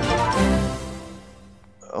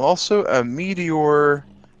 Also, a meteor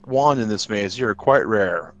wand in this maze. You're quite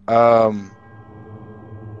rare.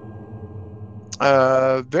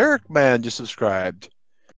 Verrickman just subscribed.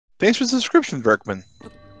 Thanks for the subscription, Verrickman.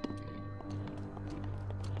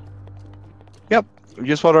 Yep,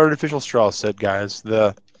 just what Artificial Straw said, guys.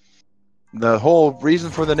 The whole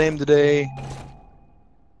reason for the name today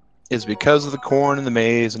is because of the corn and the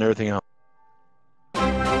maize and everything else.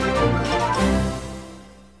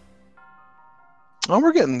 Oh,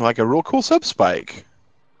 we're getting like a real cool sub spike.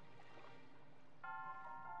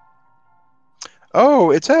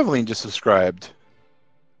 Oh, it's Evelyn just subscribed.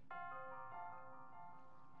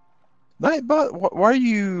 Nightbot, why are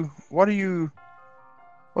you? What are you?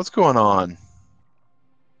 What's going on?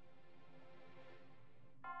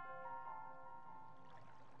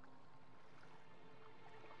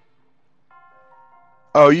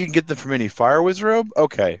 Oh, you can get them from any Fire Wizard robe?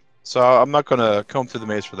 Okay, so I'm not gonna comb through the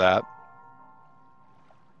maze for that.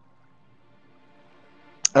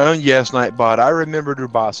 Oh yes, Nightbot. I remembered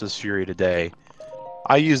Urbasa's Fury today.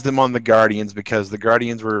 I used them on the Guardians because the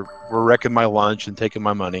Guardians were wrecking my lunch and taking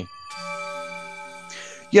my money.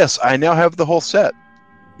 Yes, I now have the whole set.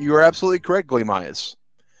 You are absolutely correct, Gleamize.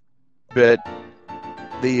 But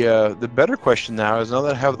the better question now is, now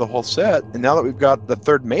that I have the whole set, and now that we've got the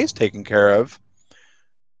third maze taken care of,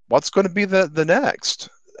 what's going to be the next?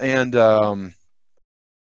 And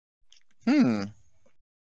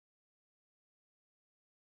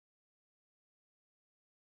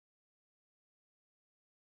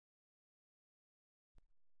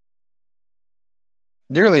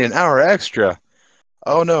nearly an hour extra.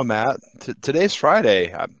 Oh no, Matt. Today's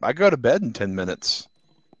Friday. I go to bed in 10 minutes.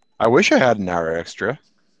 I wish I had an hour extra.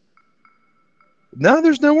 No,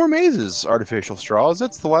 there's no more mazes, Artificial Straws.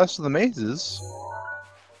 That's the last of the mazes.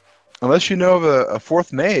 Unless you know of a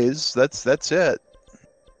fourth maze, that's it.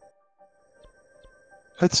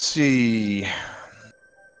 Let's see.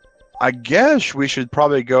 I guess we should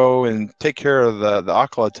probably go and take care of the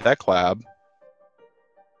Aquila Tech Lab.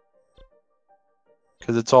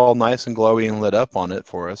 Because it's all nice and glowy and lit up on it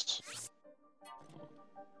for us.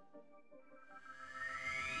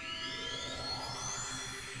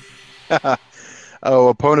 Oh,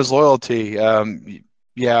 opponent's loyalty.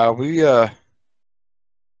 Yeah, we the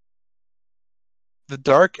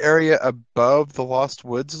dark area above the Lost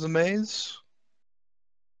Woods is a maze.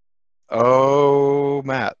 Oh,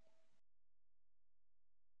 Matt.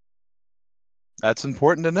 That's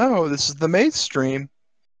important to know. This is the maze stream.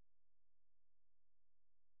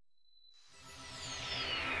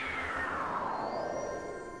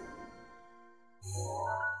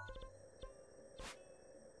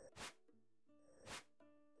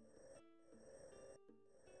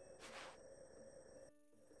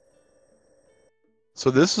 So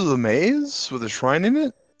this is a maze with a shrine in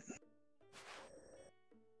it?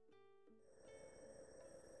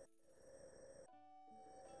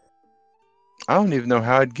 I don't even know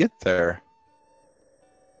how I'd get there.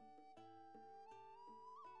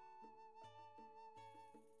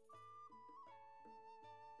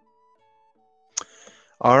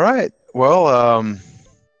 All right. Well,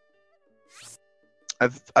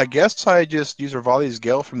 I guess I just use Rivali's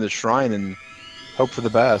Gale from the shrine and hope for the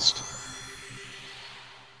best.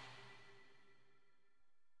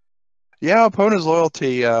 Yeah, opponent's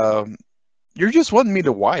loyalty. You're just wanting me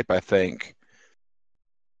to wipe, I think.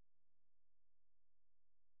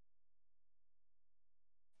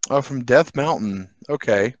 Oh, from Death Mountain.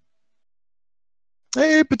 Okay.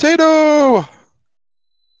 Hey, potato!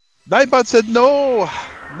 Nightbot said no,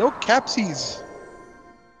 no capsies.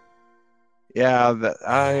 Yeah, that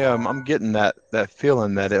I'm getting that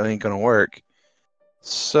feeling that it ain't gonna work.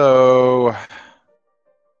 So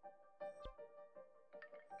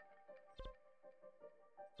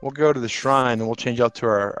we'll go to the shrine and we'll change out to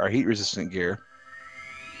our heat resistant gear.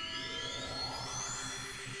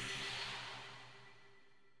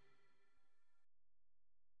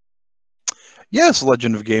 Yes,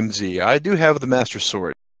 Legend of Game Z. I do have the Master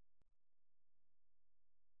Sword.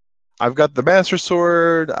 I've got the Master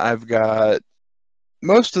Sword. I've got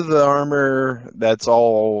most of the armor that's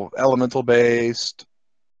all elemental based.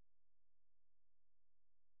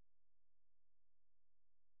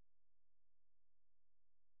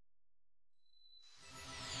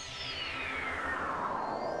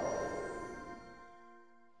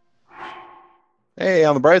 Hey,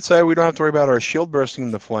 on the bright side, we don't have to worry about our shield bursting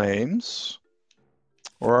into flames.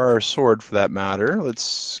 Or our sword, for that matter.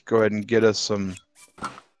 Let's go ahead and get us some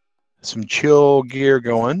chill gear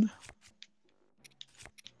going.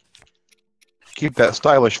 Keep that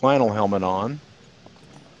stylish flannel helmet on,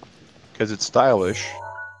 because it's stylish.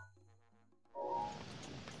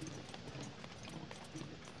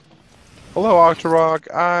 Hello, Octorok.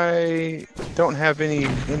 I don't have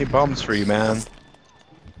any bums for you, man.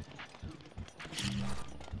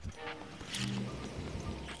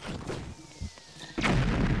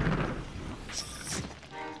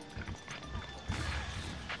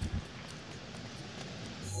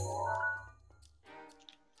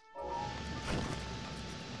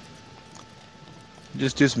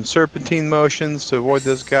 Just do some serpentine motions to avoid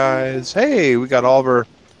those guys. Hey, we got all of our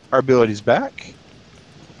abilities back.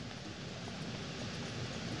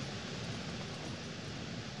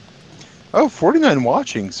 Oh, 49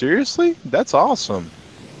 watching. Seriously? That's awesome.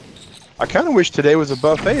 I kind of wish today was a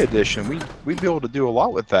buffet edition. We'd be able to do a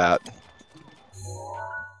lot with that.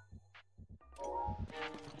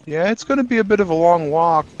 Yeah, it's going to be a bit of a long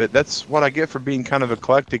walk, but that's what I get for being kind of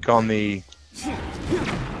eclectic on the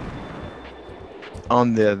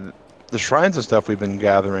shrines and stuff we've been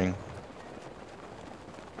gathering.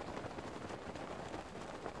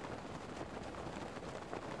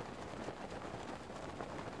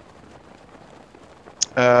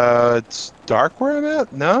 It's dark where I'm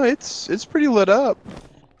at? No, it's pretty lit up.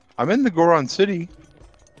 I'm in the Goron City.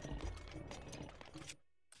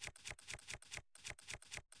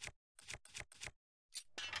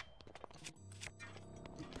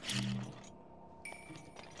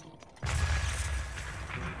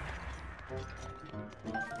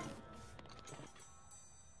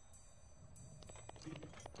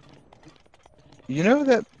 You know,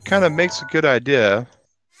 that kind of makes a good idea.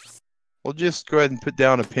 We'll just go ahead and put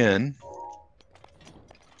down a pin.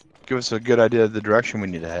 Give us a good idea of the direction we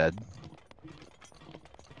need to head.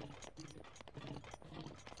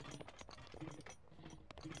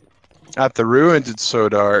 At the ruins, it's so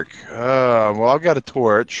dark. Well, I've got a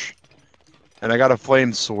torch, and I got a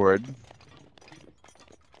flame sword.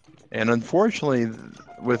 And unfortunately,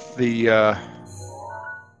 with the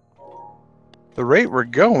rate we're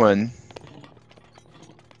going,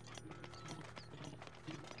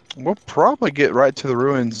 we'll probably get right to the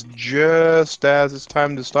ruins just as it's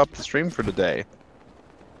time to stop the stream for today.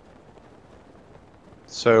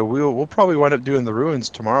 So we'll probably wind up doing the ruins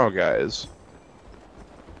tomorrow, guys.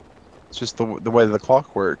 It's just the way the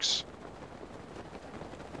clock works.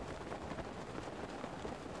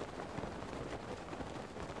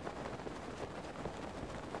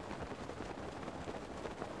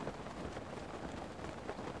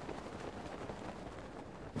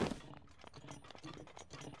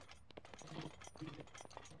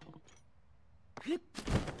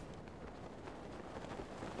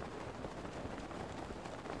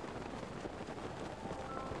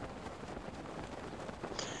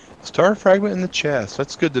 Star fragment in the chest.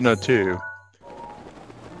 That's good to know too.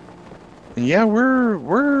 And yeah,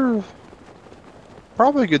 we're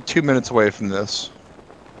probably a good 2 minutes away from this.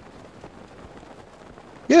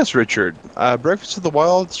 Yes, Richard. Breakfast of the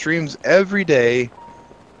Wild streams every day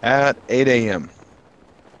at 8 a.m.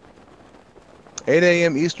 8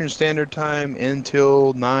 a.m. Eastern Standard Time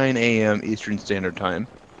until 9 a.m. Eastern Standard Time.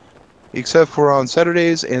 Except for on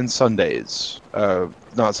Saturdays and Sundays.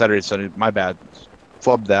 Not Saturdays, Sunday. My bad.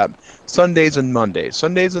 Flubbed that. Sundays and Mondays.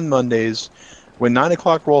 Sundays and Mondays, when 9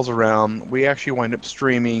 o'clock rolls around, we actually wind up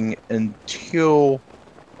streaming until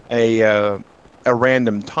a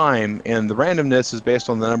random time, and the randomness is based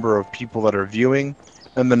on the number of people that are viewing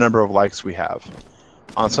and the number of likes we have.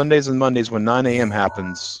 On Sundays and Mondays, when 9 a.m.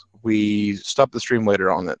 happens, we stop the stream later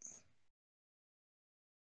on it.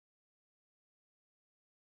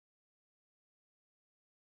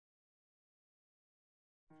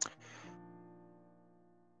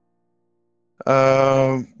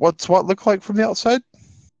 What's what look like from the outside?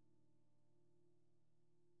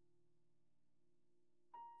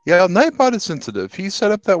 Yeah, Nightbot is sensitive. He's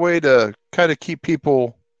set up that way to kind of keep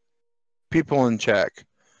people in check.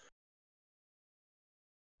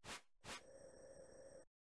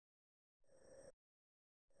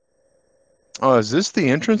 Oh, is this the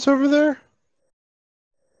entrance over there?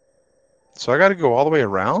 So I got to go all the way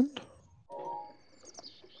around?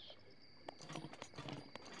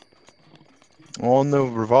 Well, no,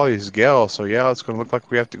 Rivali's Gale, so yeah, it's going to look like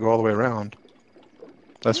we have to go all the way around.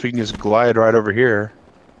 Unless we can just glide right over here.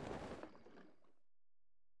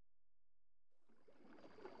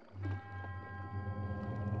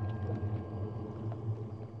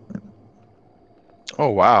 Oh,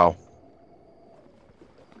 wow.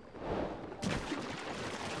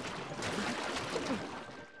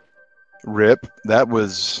 Rip. That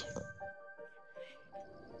was...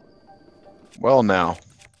 Well, now.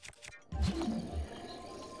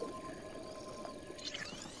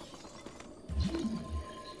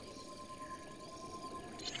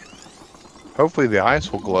 Hopefully the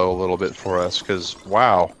ice will glow a little bit for us, because,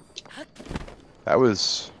 wow. That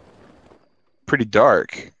was pretty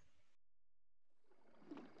dark.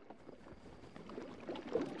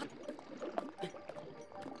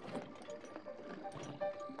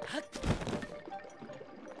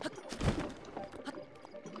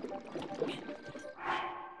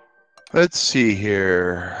 Let's see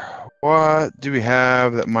here. What do we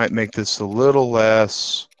have that might make this a little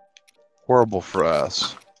less horrible for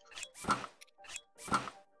us?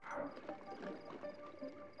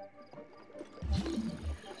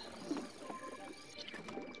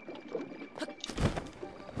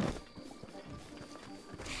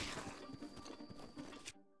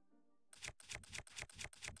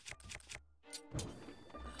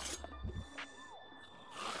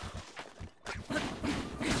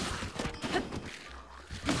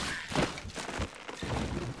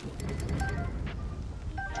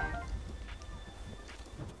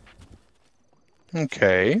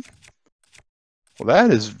 Okay. Well,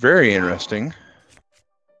 that is very interesting.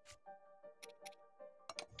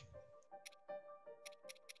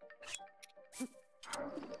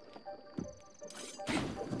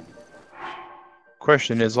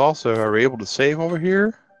 Question is also, are we able to save over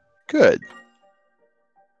here? Good.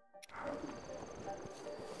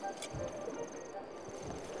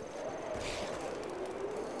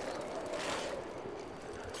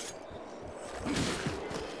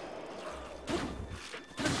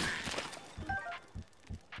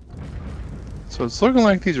 So it's looking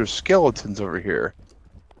like these are skeletons over here.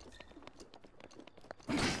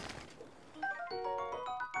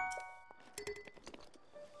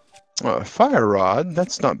 Fire rod,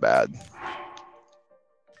 that's not bad.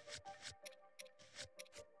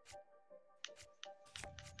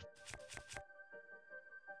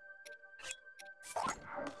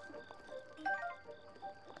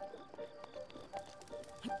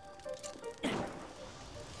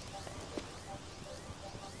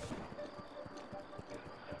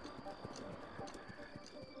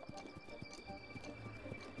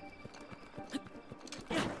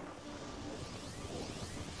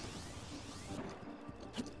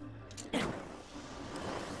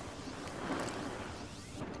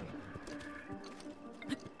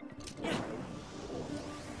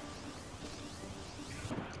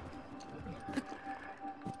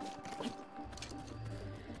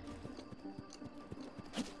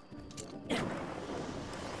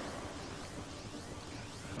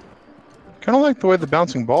 Kind of like the way the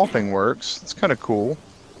bouncing ball thing works. It's kind of cool.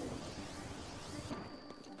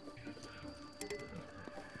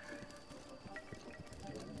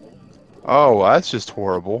 Oh, that's just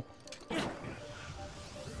horrible.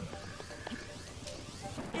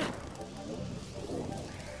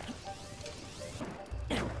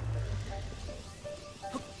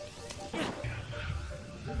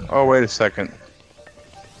 Oh, wait a second.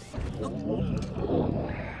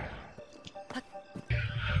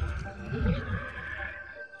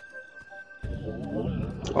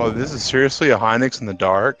 Oh, this is seriously a Hynix in the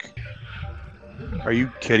dark? Are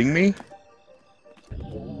you kidding me?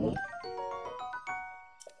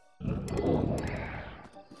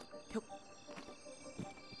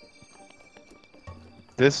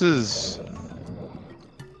 This is...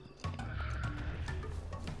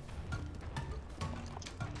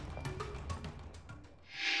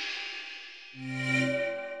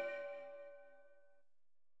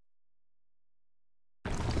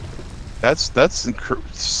 That's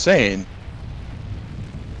insane.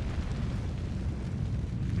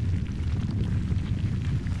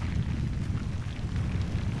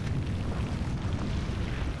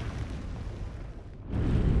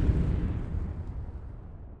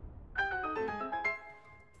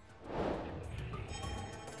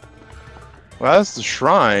 Well, that's the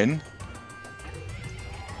shrine.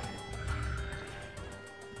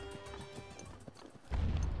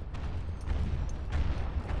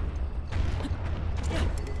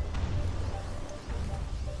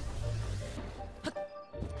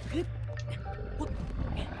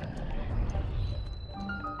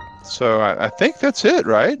 So I think that's it,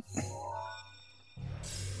 right?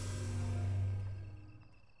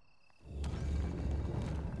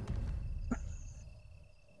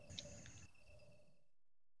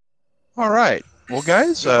 All right. Well,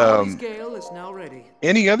 guys, Scale is now ready.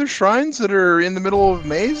 any other shrines that are in the middle of a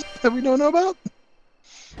maze that we don't know about?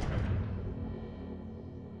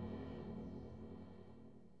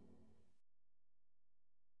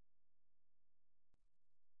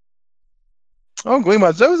 Oh,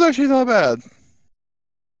 Gleamods, that was actually not bad.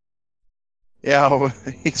 Yeah,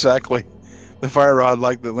 exactly. The fire rod,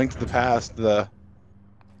 like the Link to the Past.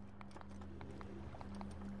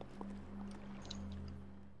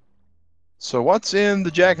 So what's in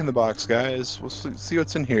the Jack in the Box, guys? We'll see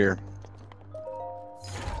what's in here.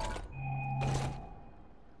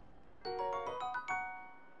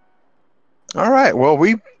 All right. Well,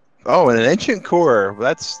 oh, and an ancient core.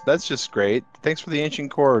 That's just great. Thanks for the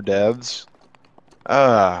ancient core, devs.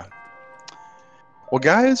 Well,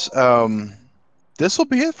 guys, this will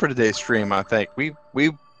be it for today's stream. I think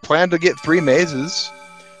we planned to get 3 mazes,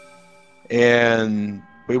 and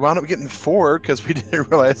we wound up getting 4 because we didn't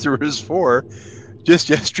realize there was 4. Just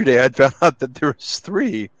yesterday, I found out that there was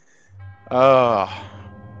 3.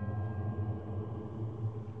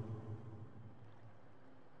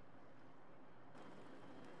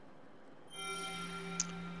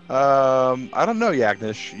 I don't know,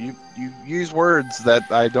 Yagnish. You use words that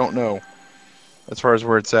I don't know as far as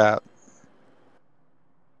where it's at.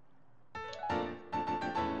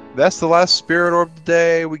 That's the last spirit orb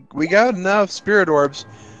today. We got enough spirit orbs.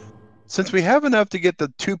 Since we have enough to get the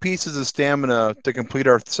 2 pieces of stamina to complete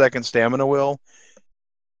our 2nd stamina wheel,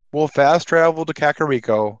 we'll fast travel to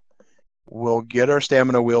Kakariko. We'll get our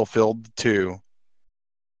stamina wheel filled too.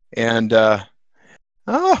 And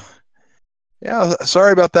oh, yeah,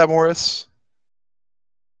 sorry about that, Morris.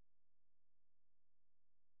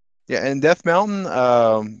 Yeah, and Death Mountain,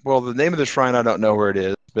 well, the name of the shrine, I don't know where it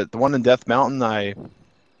is, but the one in Death Mountain, I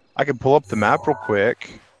can pull up the map real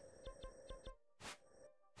quick.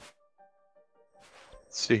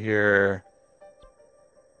 Let's see here.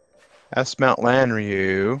 That's Mount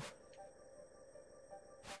Lanryu.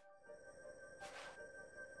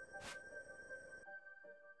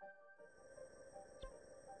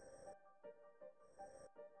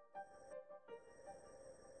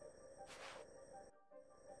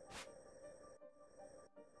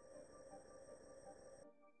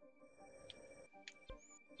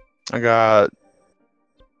 I got,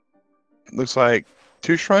 looks like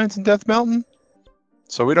 2 shrines in Death Mountain.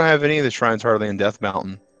 So we don't have any of the shrines hardly in Death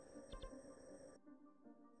Mountain.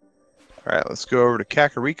 All right, let's go over to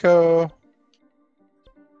Kakariko.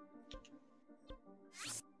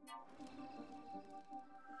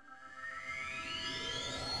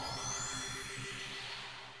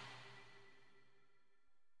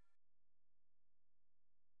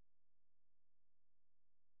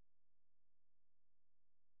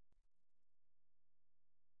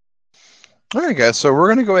 All right, guys, so we're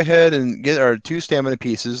going to go ahead and get our 2 stamina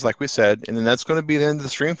pieces, like we said, and then that's going to be the end of the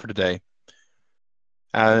stream for today.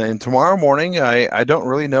 And tomorrow morning, I don't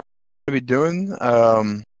really know what to be doing.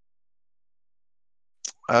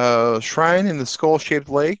 Shrine in the skull-shaped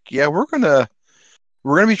lake. Yeah, we're gonna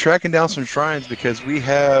be tracking down some shrines because we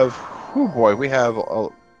have, oh boy, we have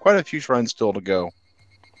quite a few shrines still to go.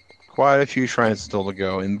 Quite a few shrines still to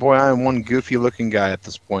go, and boy, I am one goofy-looking guy at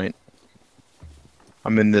this point.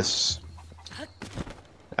 I'm in this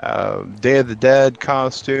Day of the Dead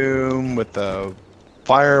costume with a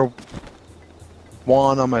fire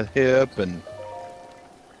wand on my hip, and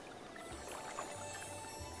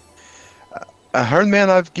Hernman,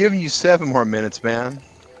 I've given you 7 more minutes, man.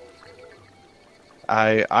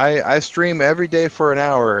 I stream every day for an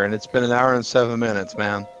hour, and it's been an hour and 7 minutes,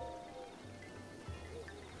 man.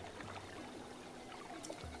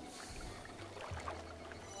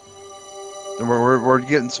 And we're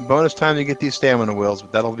getting some bonus time to get these stamina wheels,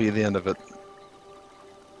 but that'll be the end of it.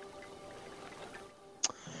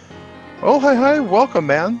 Oh, hi, welcome,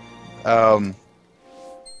 man.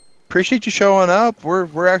 Appreciate you showing up.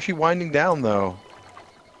 We're actually winding down though.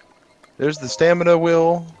 There's the stamina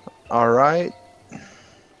wheel. All right.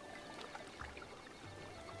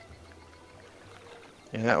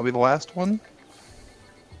 And that will be the last one.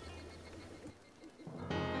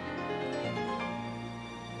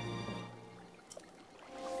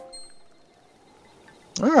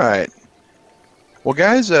 All right. Well,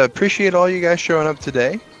 guys, appreciate all you guys showing up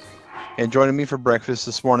today and joining me for breakfast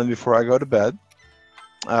this morning before I go to bed.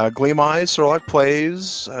 Gleam Eyes, Sorlock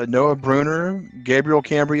Plays, Noah Bruner, Gabriel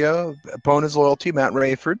Cambria, Opponent's Loyalty, Matt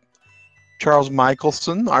Rayford, Charles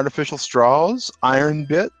Michelson, Artificial Straws, Iron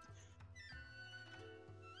Bit.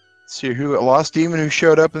 See who Lost Demon who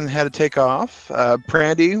showed up and had to take off.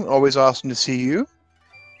 Prandy, always awesome to see you.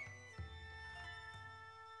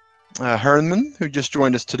 Hernman, who just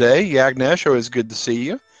joined us today. Yagnesh, always good to see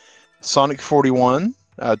you. Sonic 41,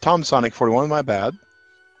 Tom Sonic 41, my bad.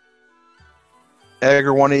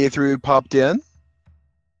 Edgar 183 popped in.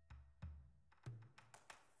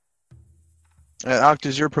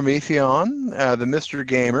 Octazure Prometheon, the Mr.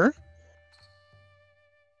 Gamer.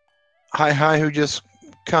 Hi, who just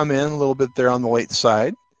come in a little bit there on the late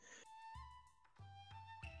side.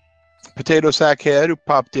 Potato Sackhead, who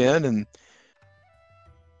popped in and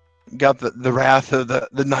got the wrath of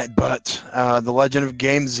the night butt. The Legend of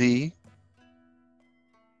Game Z.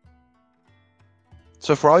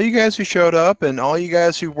 So for all you guys who showed up and all you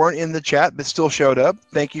guys who weren't in the chat but still showed up,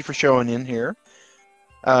 thank you for showing in here.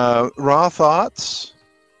 Raw Thoughts,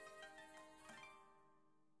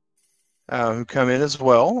 who come in as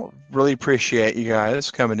well. Really appreciate you guys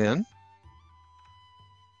coming in.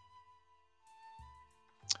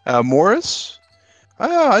 Morris.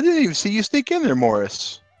 Oh, I didn't even see you sneak in there,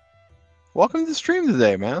 Morris. Welcome to the stream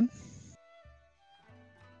today, man.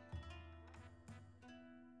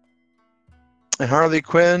 And Harley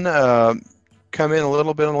Quinn, come in a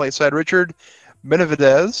little bit on the late side. Richard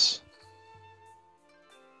Benavidez.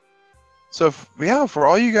 So, yeah, for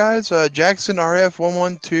all you guys, Jackson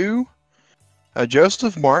RF112,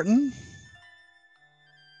 Joseph Martin,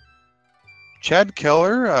 Chad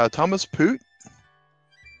Keller, Thomas Poot,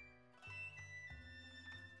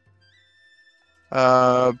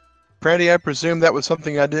 Prandy, I presume that was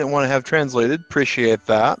something I didn't want to have translated. Appreciate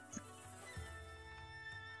that.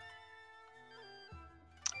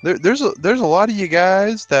 There's a lot of you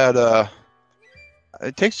guys that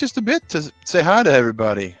it takes just a bit to say hi to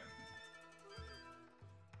everybody.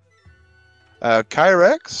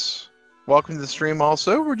 Kyrex, welcome to the stream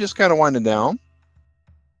also. We're just kind of winding down.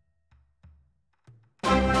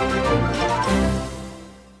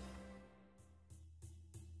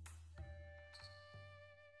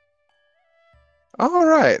 All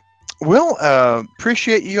right. Well,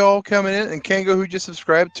 appreciate you all coming in, and Kango who just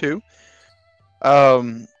subscribed too.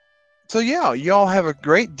 So yeah, y'all have a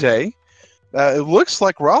great day. It looks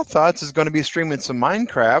like Raw Thoughts is going to be streaming some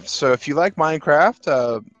Minecraft. So if you like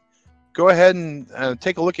Minecraft, go ahead and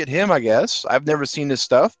take a look at him. I guess I've never seen his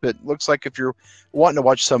stuff, but it looks like if you're wanting to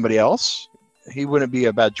watch somebody else, he wouldn't be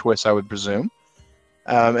a bad choice, I would presume.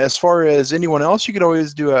 As far as anyone else, you could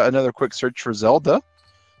always do another quick search for Zelda.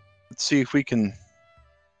 Let's see if we can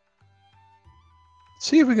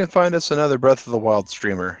find us another Breath of the Wild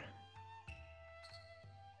streamer.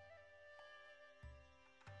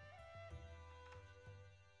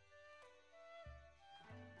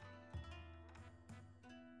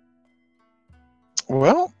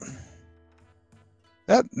 Well,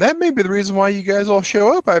 that may be the reason why you guys all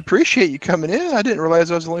show up. I appreciate you coming in. I didn't realize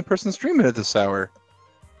I was the only person streaming at this hour.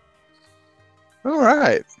 All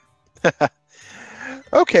right.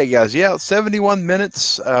 Okay, guys. Yeah, 71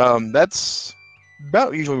 minutes. That's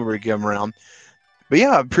about usually where we give them around. But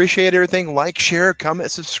yeah, appreciate everything. Like, share, comment,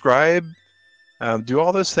 subscribe. Do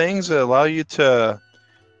all those things that allow you to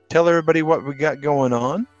tell everybody what we got going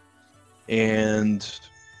on. And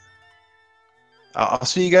I'll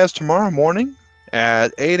see you guys tomorrow morning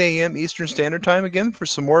at 8 a.m. Eastern Standard Time again for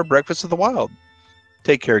some more Breakfast of the Wild.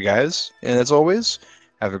 Take care, guys. And as always,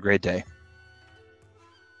 have a great day.